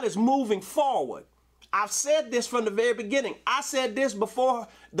of God is moving forward. I've said this from the very beginning. I said this before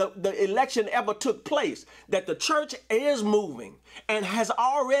the election ever took place, that the church is moving and has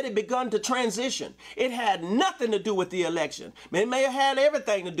already begun to transition. It had nothing to do with the election. It may have had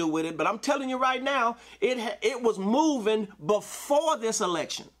everything to do with it, but I'm telling you right now, it was moving before this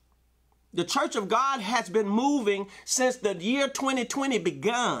election. The church of God has been moving since the year 2020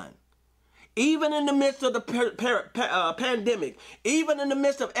 begun. even in the midst of the pandemic, even in the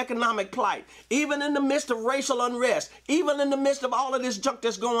midst of economic plight, even in the midst of racial unrest, even in the midst of all of this junk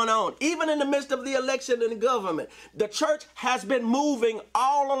that's going on, even in the midst of the election and the government, the church has been moving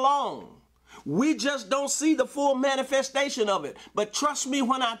all along. We just don't see the full manifestation of it. But trust me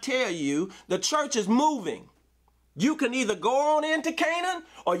when I tell you, the church is moving. You can either go on into Canaan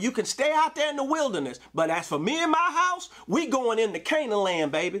or you can stay out there in the wilderness. But as for me and my house, we going into Canaan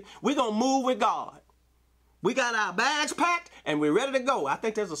land, baby. We going to move with God. We got our bags packed and we're ready to go. I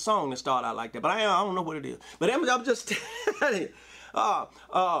think there's a song that started out like that, but I don't know what it is. But I'm just telling you,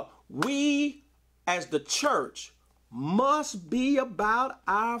 we as the church must be about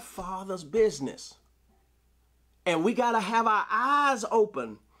our Father's business. And we got to have our eyes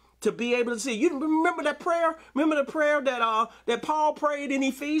open to be able to see. You remember that prayer? Remember the prayer that Paul prayed in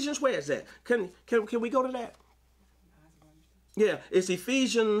Ephesians? Where is that? Can we go to that? Yeah, it's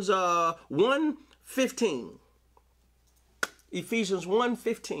Ephesians 1:15. Ephesians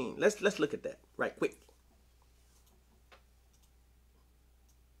 1:15. Let's look at that right quick.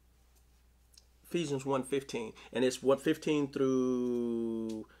 Ephesians 1:15, and it's 1:15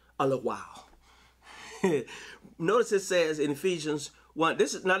 through a little while. Notice it says in Ephesians 1,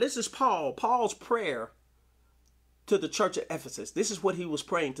 this is Paul's prayer to the church of Ephesus. This is what he was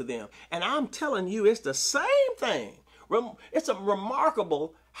praying to them. And I'm telling you, it's the same thing. It's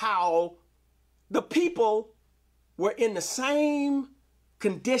remarkable how the people were in the same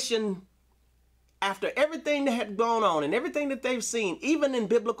condition after everything that had gone on and everything that they've seen, even in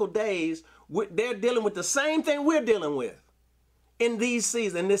biblical days. They're dealing with the same thing we're dealing with in this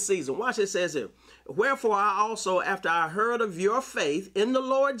season. Watch it says here. Wherefore I also, after I heard of your faith in the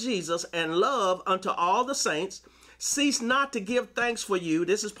Lord Jesus and love unto all the saints, cease not to give thanks for you.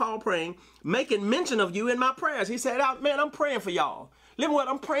 This is Paul praying, making mention of you in my prayers. He said, man, I'm praying for y'all. Listen what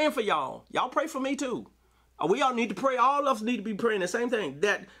I'm praying for y'all. Y'all pray for me too. We all need to pray. All of us need to be praying the same thing.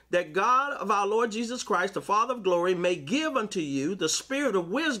 That God of our Lord Jesus Christ, the Father of glory, may give unto you the spirit of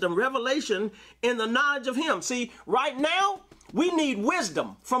wisdom, revelation in the knowledge of him. See, right now, we need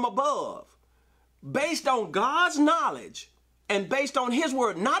wisdom from above, based on God's knowledge and based on his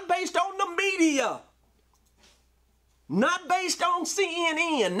word, not based on the media, not based on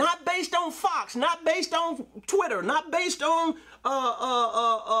CNN, not based on Fox, not based on Twitter, not based on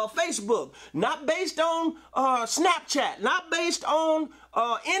Facebook, not based on Snapchat, not based on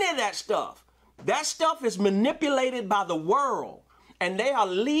any of that stuff. That stuff is manipulated by the world, and they are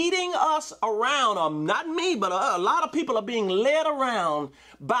leading us around. Not me, but a lot of people are being led around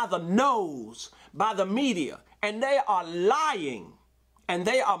by the nose, by the media, and they are lying, and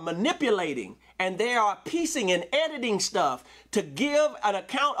they are manipulating, and they are piecing and editing stuff to give an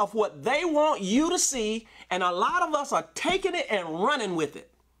account of what they want you to see. And a lot of us are taking it and running with it.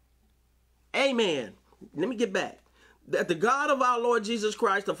 Amen. Let me get back. That the God of our Lord Jesus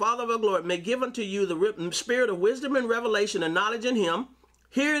Christ, the Father of our glory, may give unto you the spirit of wisdom and revelation and knowledge in him.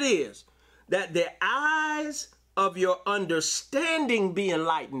 Here it is. That the eyes of your understanding be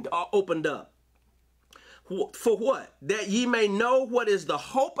enlightened or opened up. For what? That ye may know what is the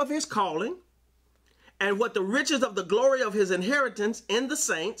hope of his calling, and what the riches of the glory of his inheritance in the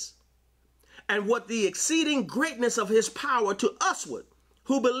saints, and what the exceeding greatness of his power to usward,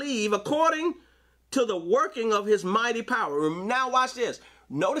 who believe, according to the working of his mighty power. Now watch this.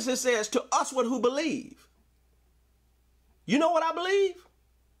 Notice it says to usward who believe. You know what I believe?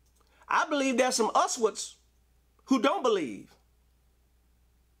 I believe there's some uswards who don't believe.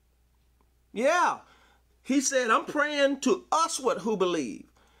 Yeah. He said, I'm praying to usward who believe.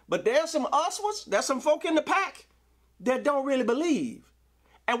 But there's some uswards, there's some folk in the pack that don't really believe.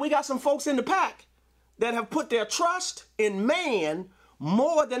 And we got some folks in the pack that have put their trust in man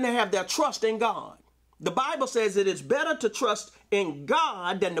more than they have their trust in God. The Bible says it is better to trust in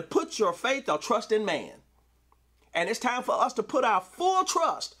God than to put your faith or trust in man. And it's time for us to put our full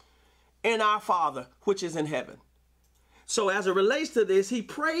trust in our Father, which is in heaven. So as it relates to this, he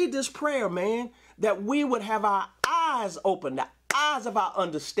prayed this prayer, man, that we would have our eyes open, the eyes of our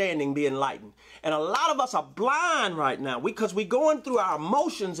understanding be enlightened. And a lot of us are blind right now because we're going through our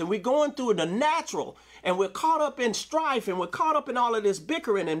emotions and we're going through the natural, and we're caught up in strife, and we're caught up in all of this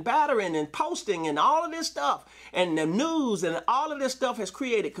bickering and battering and posting and all of this stuff, and the news and all of this stuff has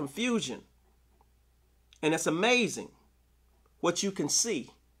created confusion. And it's amazing what you can see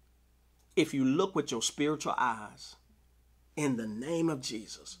if you look with your spiritual eyes in the name of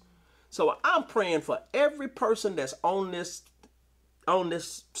Jesus. So I'm praying for every person that's on this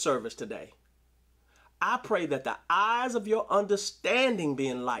service today. I pray that the eyes of your understanding be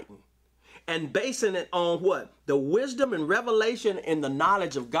enlightened, and basing it on what? The wisdom and revelation in the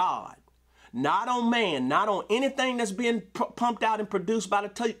knowledge of God. not on man, not on anything that's being pumped out and produced by the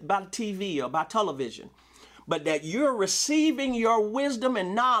TV or by television, but that you're receiving your wisdom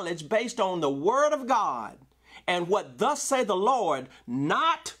and knowledge based on the word of God and what thus say the Lord,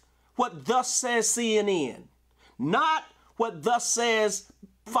 not what thus says CNN, not what thus says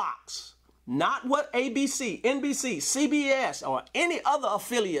Fox, not what ABC, NBC, CBS, or any other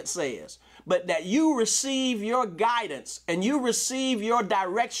affiliate says, but that you receive your guidance and you receive your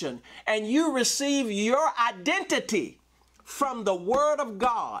direction and you receive your identity from the word of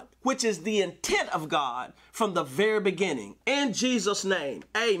God, which is the intent of God from the very beginning. In Jesus' name,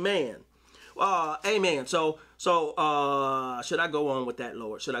 amen. Amen. So should I go on with that,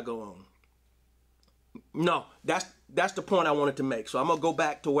 Lord? Should I go on? No, that's the point I wanted to make. So I'm going to go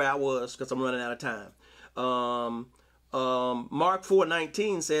back to where I was because I'm running out of time. Mark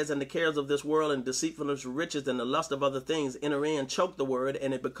 4:19 says, and the cares of this world and deceitfulness of riches and the lust of other things enter in, choke the word,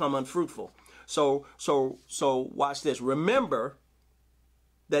 and it become unfruitful. So watch this. Remember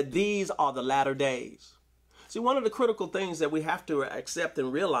that these are the latter days. See, one of the critical things that we have to accept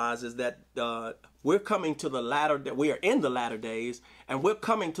and realize is that we're coming to the we are in the latter days, and we're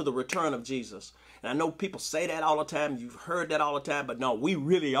coming to the return of Jesus. And I know people say that all the time. You've heard that all the time, but no, we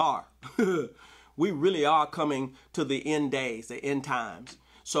really are. We really are coming to the end days, the end times.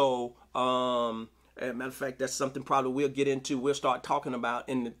 So, as a matter of fact, that's something probably we'll get into. We'll start talking about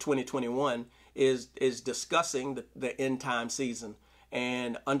in the 2021 is discussing the end time season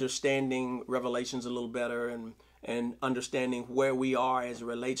and understanding Revelations a little better and understanding where we are as it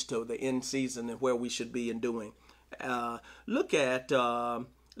relates to the end season and where we should be in doing. Look at,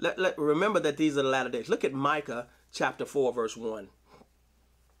 remember that these are the latter days. Look at Micah chapter 4, verse 1.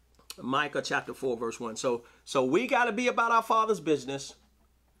 Micah chapter 4, verse 1. So we got to be about our Father's business.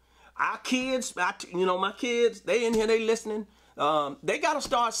 Our kids, my kids, they in here, they listening. They got to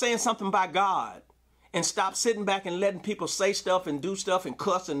start saying something about God and stop sitting back and letting people say stuff and do stuff and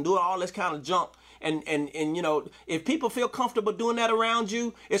cuss and do all this kind of junk. And if people feel comfortable doing that around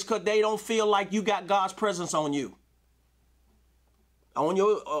you, it's because they don't feel like you got God's presence on you. On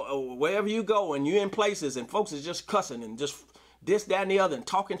your, wherever you go and you're in places and folks is just cussing and just this, that, and the other, and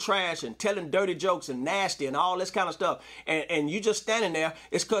talking trash and telling dirty jokes and nasty and all this kind of stuff, and you just standing there,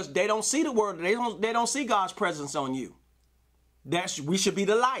 it's because they don't see the word, they don't see God's presence on you. We should be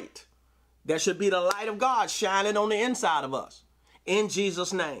the light. There should be the light of God shining on the inside of us. In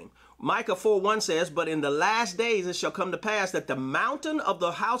Jesus' name. Micah 4:1 says, but in the last days it shall come to pass that the mountain of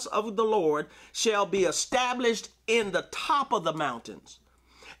the house of the Lord shall be established in the top of the mountains,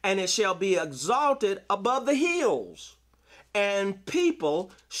 and it shall be exalted above the hills, and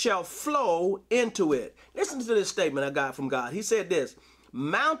people shall flow into it. Listen to this statement I got from God. He said this, the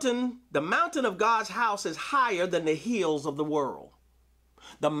mountain of God's house is higher than the hills of the world.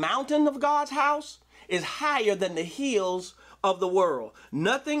 The mountain of God's house is higher than the hills of the world.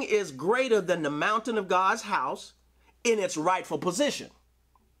 Nothing is greater than the mountain of God's house in its rightful position.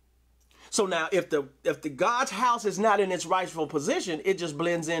 So now if the God's house is not in its rightful position, it just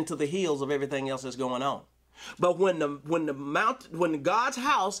blends into the hills of everything else that's going on. But when God's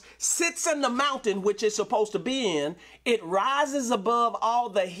house sits in the mountain, which it's supposed to be in, it rises above all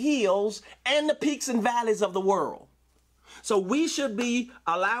the hills and the peaks and valleys of the world. So we should be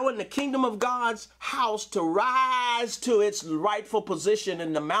allowing the kingdom of God's house to rise to its rightful position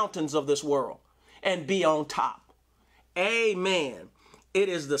in the mountains of this world and be on top. Amen. It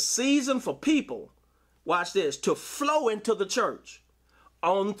is the season for people, watch this, to flow into the church,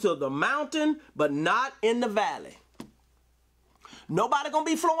 onto the mountain, but not in the valley. Nobody gonna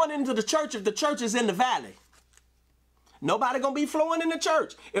be flowing into the church if the church is in the valley. Nobody gonna be flowing in the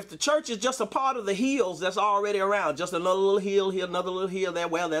church if the church is just a part of the hills that's already around. Just another little hill here, another little hill there.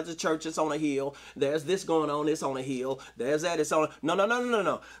 Well, there's a church, it's on a hill. There's this going on, it's on a hill. There's that, it's on a...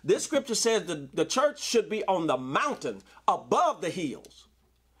 No. This scripture says the church should be on the mountain above the hills.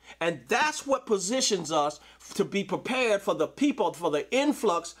 And that's what positions us to be prepared for the people, for the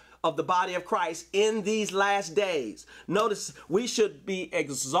influx of the body of Christ in these last days. Notice, we should be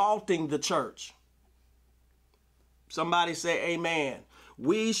exalting the church. Somebody say amen.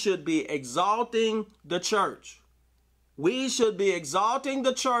 We should be exalting the church. We should be exalting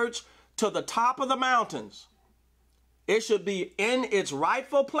the church to the top of the mountains. It should be in its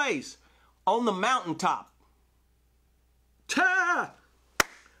rightful place on the mountaintop.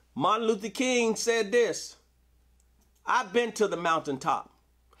 Martin Luther King said this, I've been to the mountaintop.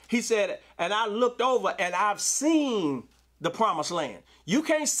 He said, and I looked over and I've seen the promised land. You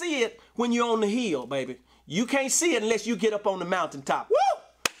can't see it when you're on the hill, baby. You can't see it unless you get up on the mountaintop.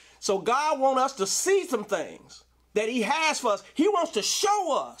 Woo! So God wants us to see some things that he has for us. He wants to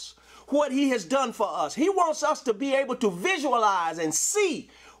show us what he has done for us. He wants us to be able to visualize and see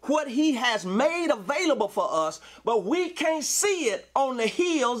what he has made available for us, but we can't see it on the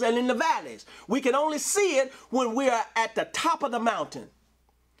hills and in the valleys. We can only see it when we are at the top of the mountain.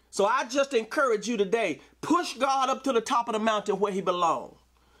 So I just encourage you today, push God up to the top of the mountain where he belongs.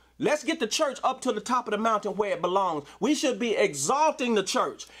 Let's get the church up to the top of the mountain where it belongs. We should be exalting the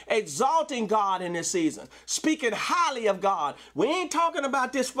church, exalting God in this season, speaking highly of God. We ain't talking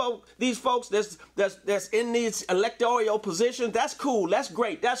about these folks that's in these electoral positions. That's cool. That's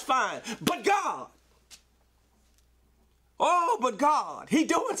great. That's fine. But God, oh, but God, he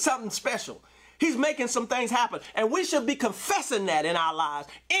doing something special. He's making some things happen. And we should be confessing that in our lives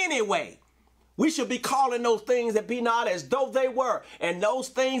anyway. We should be calling those things that be not as though they were. And those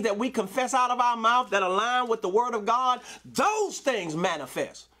things that we confess out of our mouth that align with the word of God, those things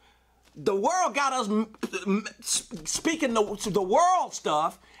manifest. The world got us speaking the world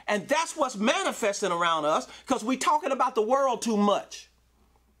stuff, and that's what's manifesting around us because we're talking about the world too much.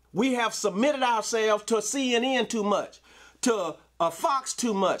 We have submitted ourselves to CNN too much, to Fox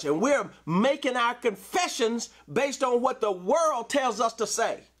too much, and we're making our confessions based on what the world tells us to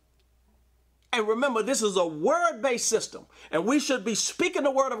say. And remember, this is a word-based system, and we should be speaking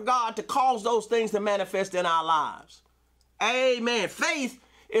the word of God to cause those things to manifest in our lives. Amen. Faith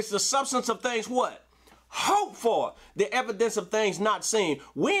is the substance of things what? Hope for, the evidence of things not seen.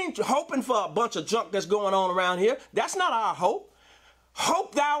 We ain't hoping for a bunch of junk that's going on around here. That's not our hope.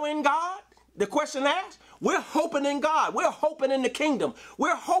 Hope thou in God? The question asked. We're hoping in God. We're hoping in the kingdom.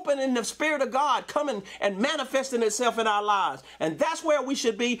 We're hoping in the Spirit of God coming and manifesting itself in our lives. And that's where we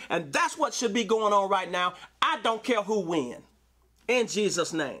should be. And that's what should be going on right now. I don't care who wins. In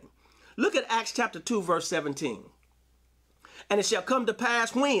Jesus' name. Look at Acts chapter 2, verse 17. And it shall come to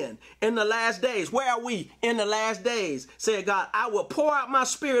pass when? In the last days. Where are we? In the last days. Said God, I will pour out my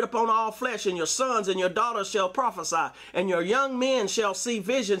spirit upon all flesh, and your sons and your daughters shall prophesy, and your young men shall see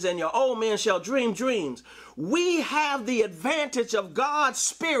visions, and your old men shall dream dreams. We have the advantage of God's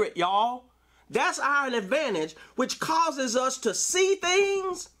spirit, y'all. That's our advantage, which causes us to see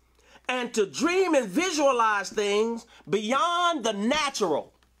things and to dream and visualize things beyond the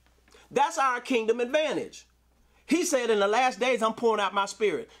natural. That's our kingdom advantage. He said, in the last days, I'm pouring out my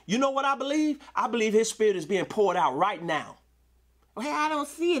spirit. You know what I believe? I believe his spirit is being poured out right now. Well, I don't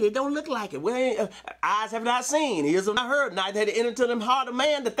see it. It don't look like it. Well, eyes have not seen, ears have not heard, neither had it entered into the heart of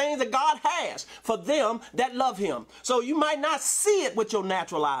man the things that God has for them that love him. So you might not see it with your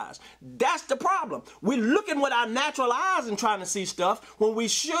natural eyes. That's the problem. We're looking with our natural eyes and trying to see stuff when we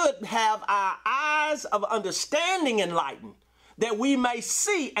should have our eyes of understanding enlightened, that we may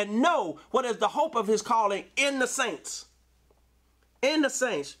see and know what is the hope of his calling in the saints. In the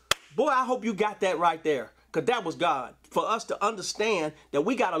saints. Boy, I hope you got that right there, because that was God. For us to understand that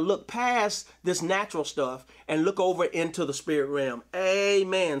we got to look past this natural stuff and look over into the spirit realm.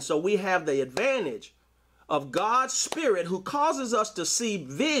 Amen. So we have the advantage of God's spirit who causes us to see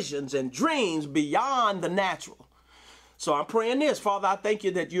visions and dreams beyond the natural. So I'm praying this, Father, I thank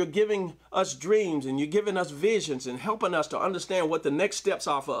you that you're giving us dreams and you're giving us visions and helping us to understand what the next steps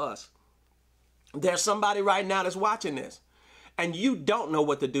are for us. There's somebody right now that's watching this and you don't know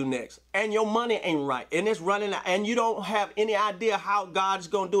what to do next, and your money ain't right and it's running out and you don't have any idea how God's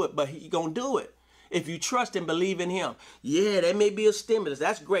going to do it, but he's going to do it if you trust and believe in him. Yeah, there may be a stimulus.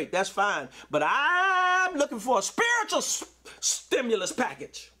 That's great. That's fine. But I'm looking for a spiritual stimulus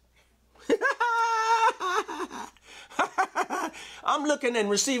package. I'm looking and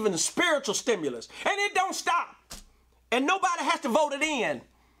receiving the spiritual stimulus, and it don't stop, and nobody has to vote it in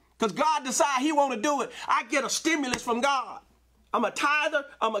because God decides he want to do it. I get a stimulus from God. I'm a tither,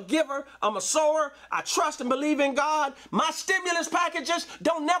 I'm a giver, I'm a sower. I trust and believe in God. My stimulus packages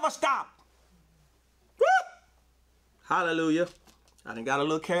don't never stop. Woo! Hallelujah. I done got a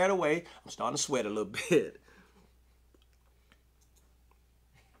little carried away. I'm starting to sweat a little bit.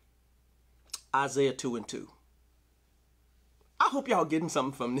 Isaiah 2:2. I hope y'all getting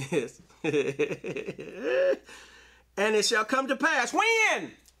something from this. And it shall come to pass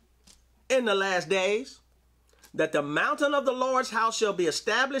when? In the last days, that the mountain of the Lord's house shall be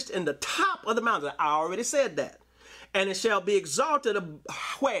established in the top of the mountain. I already said that. And it shall be exalted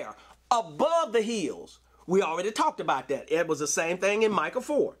where? Above the hills. We already talked about that. It was the same thing in Micah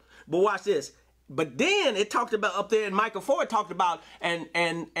 4. But watch this. But then it talked about up there in Micah 4, it talked about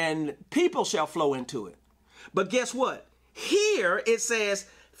and people shall flow into it. But guess what? Here it says,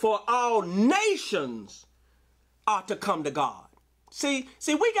 for all nations are to come to God. See,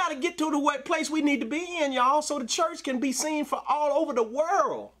 we got to get to the place we need to be in, y'all, so the church can be seen for all over the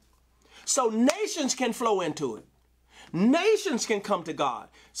world. So nations can flow into it. Nations can come to God.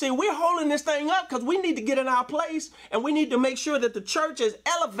 See, we're holding this thing up because we need to get in our place, and we need to make sure that the church is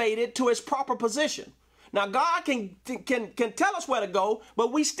elevated to its proper position. Now, God can tell us where to go,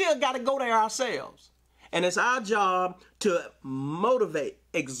 but we still got to go there ourselves. And it's our job to motivate,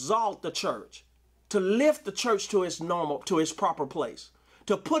 exalt the church, to lift the church to its proper place,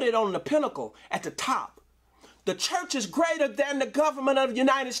 to put it on the pinnacle at the top. The church is greater than the government of the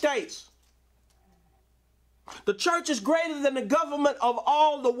United States. The church is greater than the government of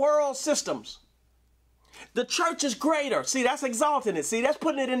all the world systems. The church is greater. See, that's exalting it. See, that's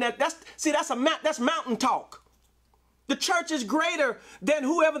putting it in that. That's mountain talk. The church is greater than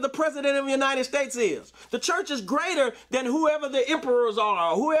whoever the president of the United States is. The church is greater than whoever the emperors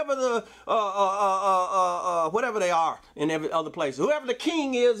are, or whoever the whatever they are in every other place, whoever the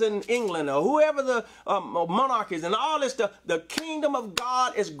king is in England, or whoever the monarch is, and all this stuff. The kingdom of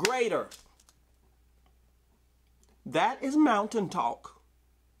God is greater. That is mountain talk.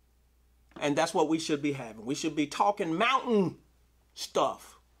 And that's what we should be having. We should be talking mountain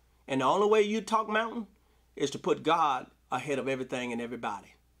stuff. And the only way you talk mountain is to put God ahead of everything and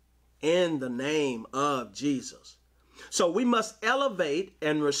everybody. In the name of Jesus. So we must elevate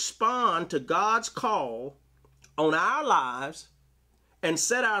and respond to God's call on our lives and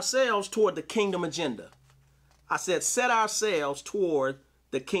set ourselves toward the kingdom agenda. I said set ourselves toward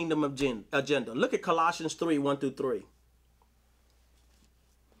the kingdom agenda. Look at Colossians 3, 1-3.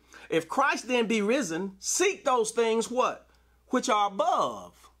 If Christ then be risen, seek those things what? Which are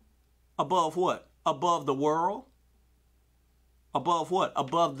above. Above what? Above the world. Above what?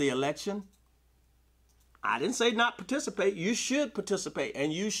 Above the election. I didn't say not participate. You should participate,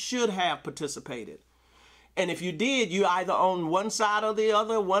 and you should have participated. And if you did, you either on one side or the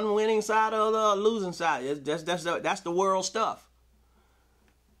other, one winning side or the losing side. That's the world stuff.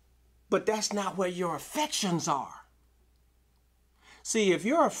 But that's not where your affections are. See, if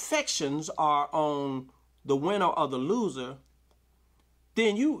your affections are on the winner or the loser,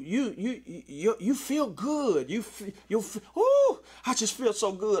 then you feel good. Oh, I just feel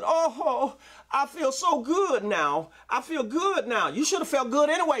so good. Oh, I feel so good now. I feel good now. You should have felt good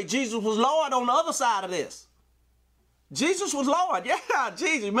anyway. Jesus was Lord on the other side of this. Jesus was Lord. Yeah,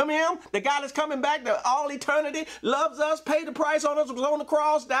 Jesus. Remember him? The guy that's coming back to all eternity, loves us, paid the price on us, was on the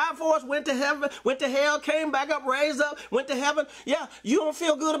cross, died for us, went to heaven, went to hell, came back up, raised up, went to heaven. Yeah, you don't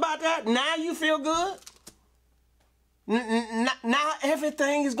feel good about that? Now you feel good? Now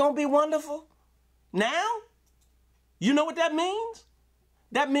everything is going to be wonderful? Now? You know what that means?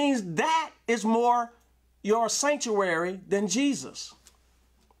 That means that is more your sanctuary than Jesus.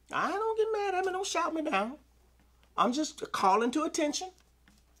 I don't get mad at me. Don't shout me down. I'm just calling to attention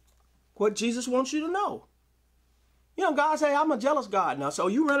what Jesus wants you to know. You know, God say, I'm a jealous God now. So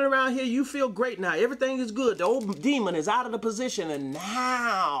you running around here, you feel great now. Everything is good. The old demon is out of the position, and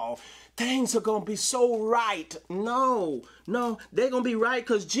now things are going to be so right. No, they're going to be right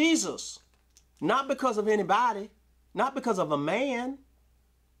because Jesus, not because of anybody, not because of a man.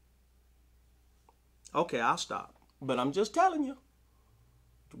 Okay, I'll stop. But I'm just telling you.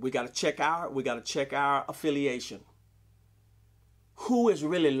 We got to check our affiliation. Who is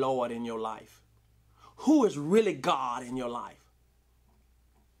really Lord in your life? Who is really God in your life?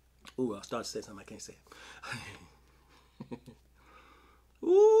 Ooh, I'll start to say something I can't say.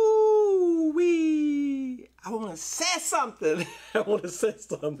 Ooh, I want to say something.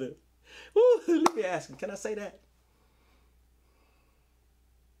 Ooh, let me ask him. Can I say that?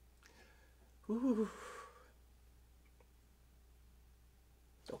 Ooh.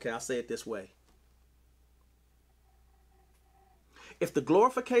 Okay, I'll say it this way. If the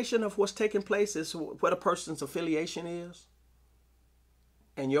glorification of what's taking place is what a person's affiliation is,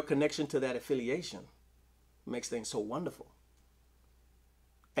 and your connection to that affiliation makes things so wonderful,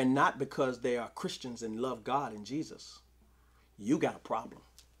 and not because they are Christians and love God and Jesus, you got a problem.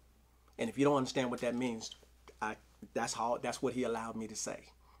 And if you don't understand what that means, that's what he allowed me to say,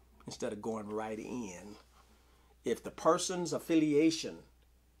 instead of going right in. If the person's affiliation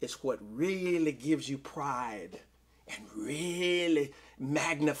is what really gives you pride and really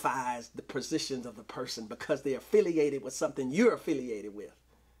magnifies the positions of the person because they're affiliated with something you're affiliated with,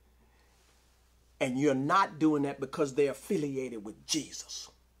 and you're not doing that because they're affiliated with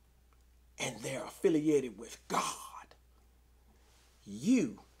Jesus and they're affiliated with God,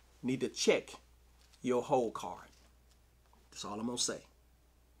 you need to check your whole card. That's all I'm going to say.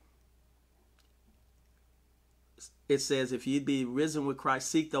 It says, if ye be risen with Christ,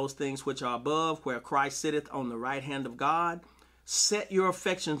 seek those things which are above, where Christ sitteth on the right hand of God. Set your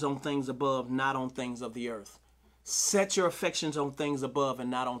affections on things above, not on things of the earth. Set your affections on things above and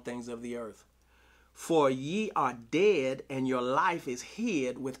not on things of the earth. For ye are dead, and your life is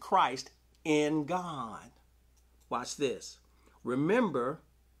hid with Christ in God. Watch this. Remember,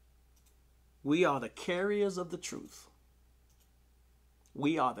 we are the carriers of the truth.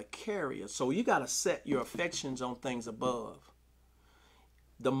 We are the carriers. So you got to set your affections on things above.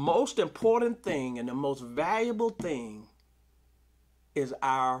 The most important thing and the most valuable thing is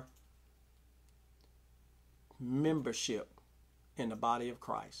our membership in the body of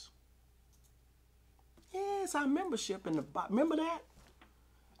Christ. Yes, our membership in the body. Remember that?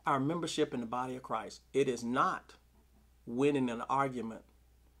 Our membership in the body of Christ. It is not winning an argument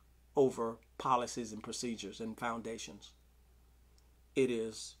over policies and procedures and foundations. It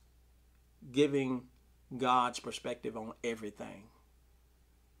is giving God's perspective on everything.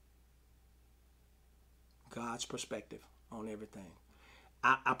 God's perspective on everything.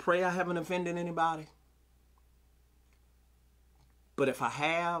 I pray I haven't offended anybody. But if I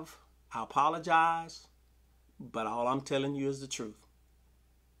have, I apologize. But all I'm telling you is the truth.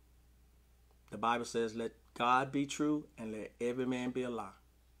 The Bible says, let God be true and let every man be a lie.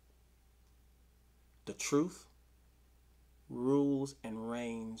 The truth rules and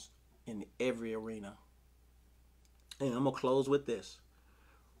reigns in every arena. And I'm going to close with this.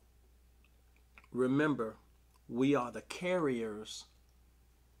 Remember, we are the carriers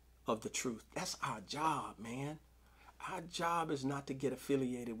of the truth. That's our job, man. Our job is not to get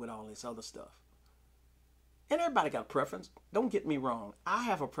affiliated with all this other stuff. And everybody got a preference. Don't get me wrong. I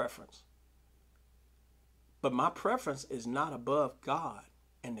have a preference. But my preference is not above God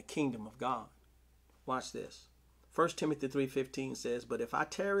and the kingdom of God. Watch this. 1 Timothy 3:15 says, but if I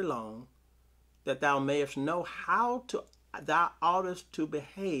tarry long, that thou mayest know how thou oughtest to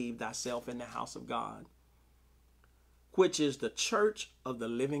behave thyself in the house of God, which is the church of the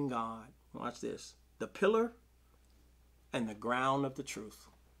living God. Watch this. The pillar and the ground of the truth.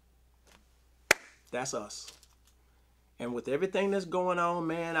 That's us. And with everything that's going on,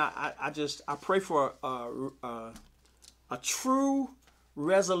 man, I pray for a true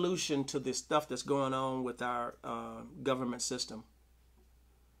resolution to this stuff that's going on with our government system.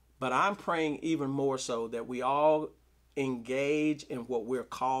 But I'm praying even more so that we all engage in what we're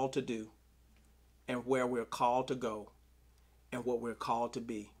called to do and where we're called to go and what we're called to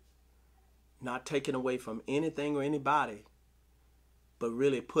be. Not taken away from anything or anybody, but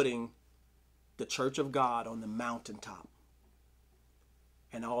really putting the church of God on the mountaintop.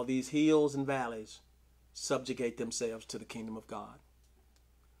 And all these hills and valleys subjugate themselves to the kingdom of God.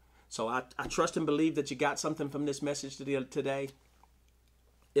 So I trust and believe that you got something from this message today.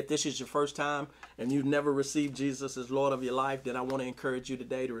 If this is your first time and you've never received Jesus as Lord of your life, then I want to encourage you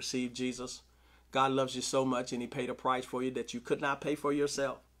today to receive Jesus. God loves you so much and he paid a price for you that you could not pay for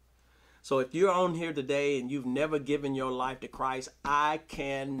yourself. So if you're on here today and you've never given your life to Christ, I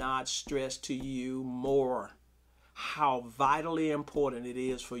cannot stress to you more how vitally important it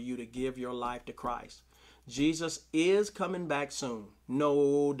is for you to give your life to Christ. Jesus is coming back soon.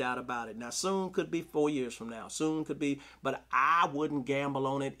 No doubt about it. Now, soon could be 4 years from now. Soon could be, but I wouldn't gamble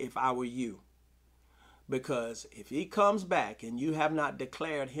on it if I were you. Because if he comes back and you have not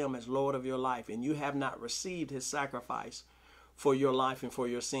declared him as Lord of your life and you have not received his sacrifice for your life and for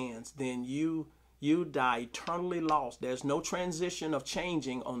your sins, then you die eternally lost. There's no transition of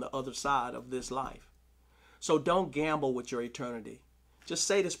changing on the other side of this life. So don't gamble with your eternity. Just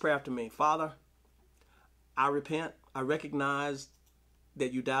say this prayer after me. Father, I repent. I recognize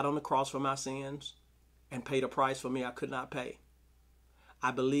that you died on the cross for my sins and paid a price for me I could not pay. I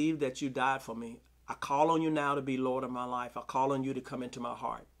believe that you died for me. I call on you now to be Lord of my life. I call on you to come into my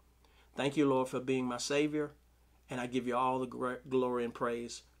heart. Thank you, Lord, for being my Savior. And I give you all the glory and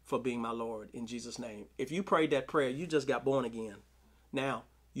praise for being my Lord in Jesus' name. If you prayed that prayer, you just got born again. Now,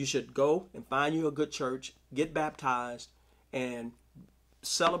 you should go and find you a good church, get baptized, and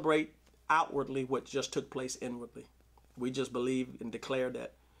celebrate outwardly what just took place inwardly. We just believe and declare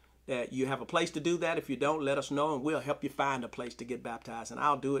that you have a place to do that. If you don't, let us know and we'll help you find a place to get baptized. And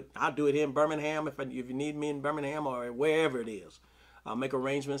I'll do it. I'll do it here in Birmingham if you need me in Birmingham or wherever it is. I'll make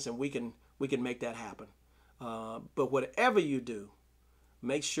arrangements and we can make that happen. But whatever you do,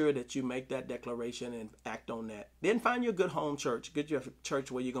 make sure that you make that declaration and act on that. Then find you a good home church. Get you a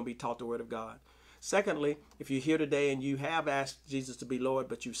church where you're going to be taught the word of God. Secondly, if you're here today and you have asked Jesus to be Lord,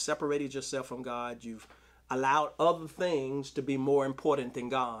 but you've separated yourself from God, you've allowed other things to be more important than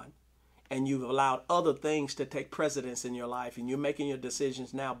God, and you've allowed other things to take precedence in your life, and you're making your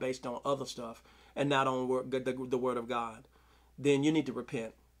decisions now based on other stuff and not on the word of God, then you need to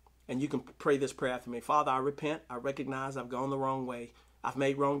repent. And you can pray this prayer after me. Father, I repent. I recognize I've gone the wrong way. I've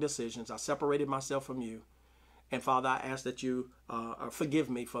made wrong decisions. I separated myself from you. And Father, I ask that you forgive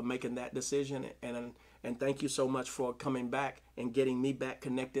me for making that decision, and thank you so much for coming back and getting me back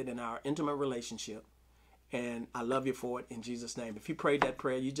connected in our intimate relationship. And I love you for it in Jesus' name. If you prayed that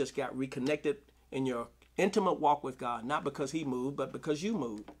prayer, you just got reconnected in your intimate walk with God, not because he moved, but because you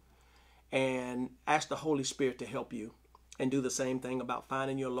moved. And ask the Holy Spirit to help you. And do the same thing about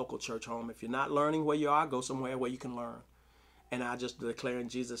finding your local church home. If you're not learning where you are, go somewhere where you can learn. And I just declare in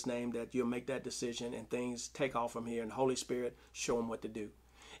Jesus' name that you'll make that decision and things take off from here. And the Holy Spirit, show them what to do.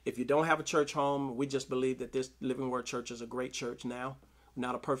 If you don't have a church home, we just believe that this Living Word Church is a great church now.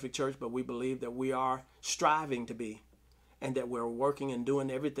 Not a perfect church, but we believe that we are striving to be. And that we're working and doing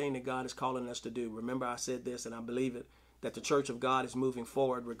everything that God is calling us to do. Remember, I said this, and I believe it, that the church of God is moving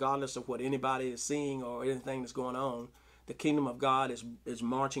forward regardless of what anybody is seeing or anything that's going on. The kingdom of God is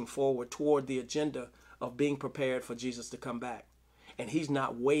marching forward toward the agenda of being prepared for Jesus to come back. And he's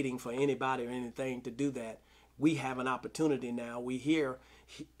not waiting for anybody or anything to do that. We have an opportunity now. We hear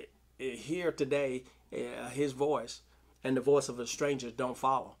today his voice, and the voice of a stranger don't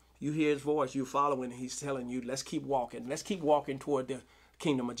follow. You hear his voice, you follow, and he's telling you, let's keep walking. Let's keep walking toward the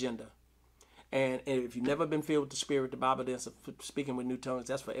kingdom agenda. And if you've never been filled with the Spirit, the Bible does speaking with new tongues.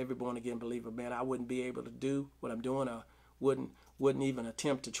 That's for every born again believer. Man, I wouldn't be able to do what I'm doing. I wouldn't even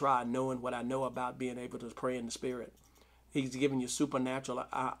attempt to try knowing what I know about being able to pray in the Spirit. He's giving you supernatural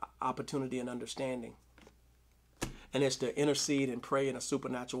opportunity and understanding. And it's to intercede and pray in a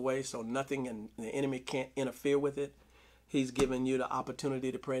supernatural way so nothing and the enemy can't interfere with it. He's given you the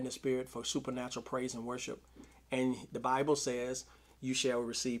opportunity to pray in the Spirit for supernatural praise and worship. And the Bible says you shall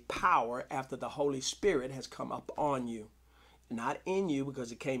receive power after the Holy Spirit has come up on you. Not in you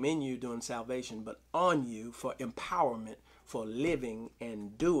because it came in you during salvation, but on you for empowerment, for living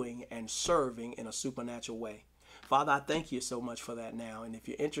and doing and serving in a supernatural way. Father, I thank you so much for that now. And if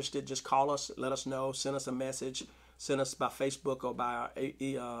you're interested, just call us, let us know, send us a message, send us by Facebook or by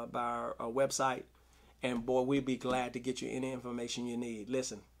our website. And boy, we'd be glad to get you any information you need.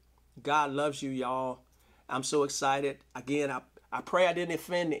 Listen, God loves you, y'all. I'm so excited. Again, I pray I didn't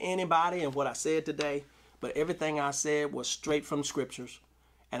offend anybody in what I said today, but everything I said was straight from scriptures.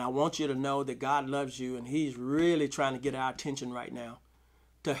 And I want you to know that God loves you, and he's really trying to get our attention right now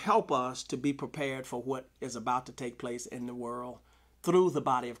to help us to be prepared for what is about to take place in the world through the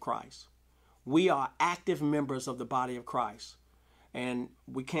body of Christ. We are active members of the body of Christ, and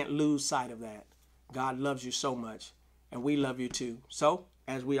we can't lose sight of that. God loves you so much, and we love you too. So,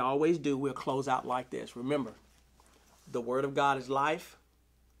 as we always do, we'll close out like this. Remember, the Word of God is life.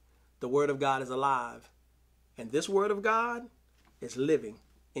 The Word of God is alive. And this Word of God is living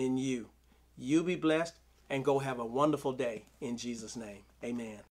in you. You be blessed and go have a wonderful day in Jesus' name. Amen.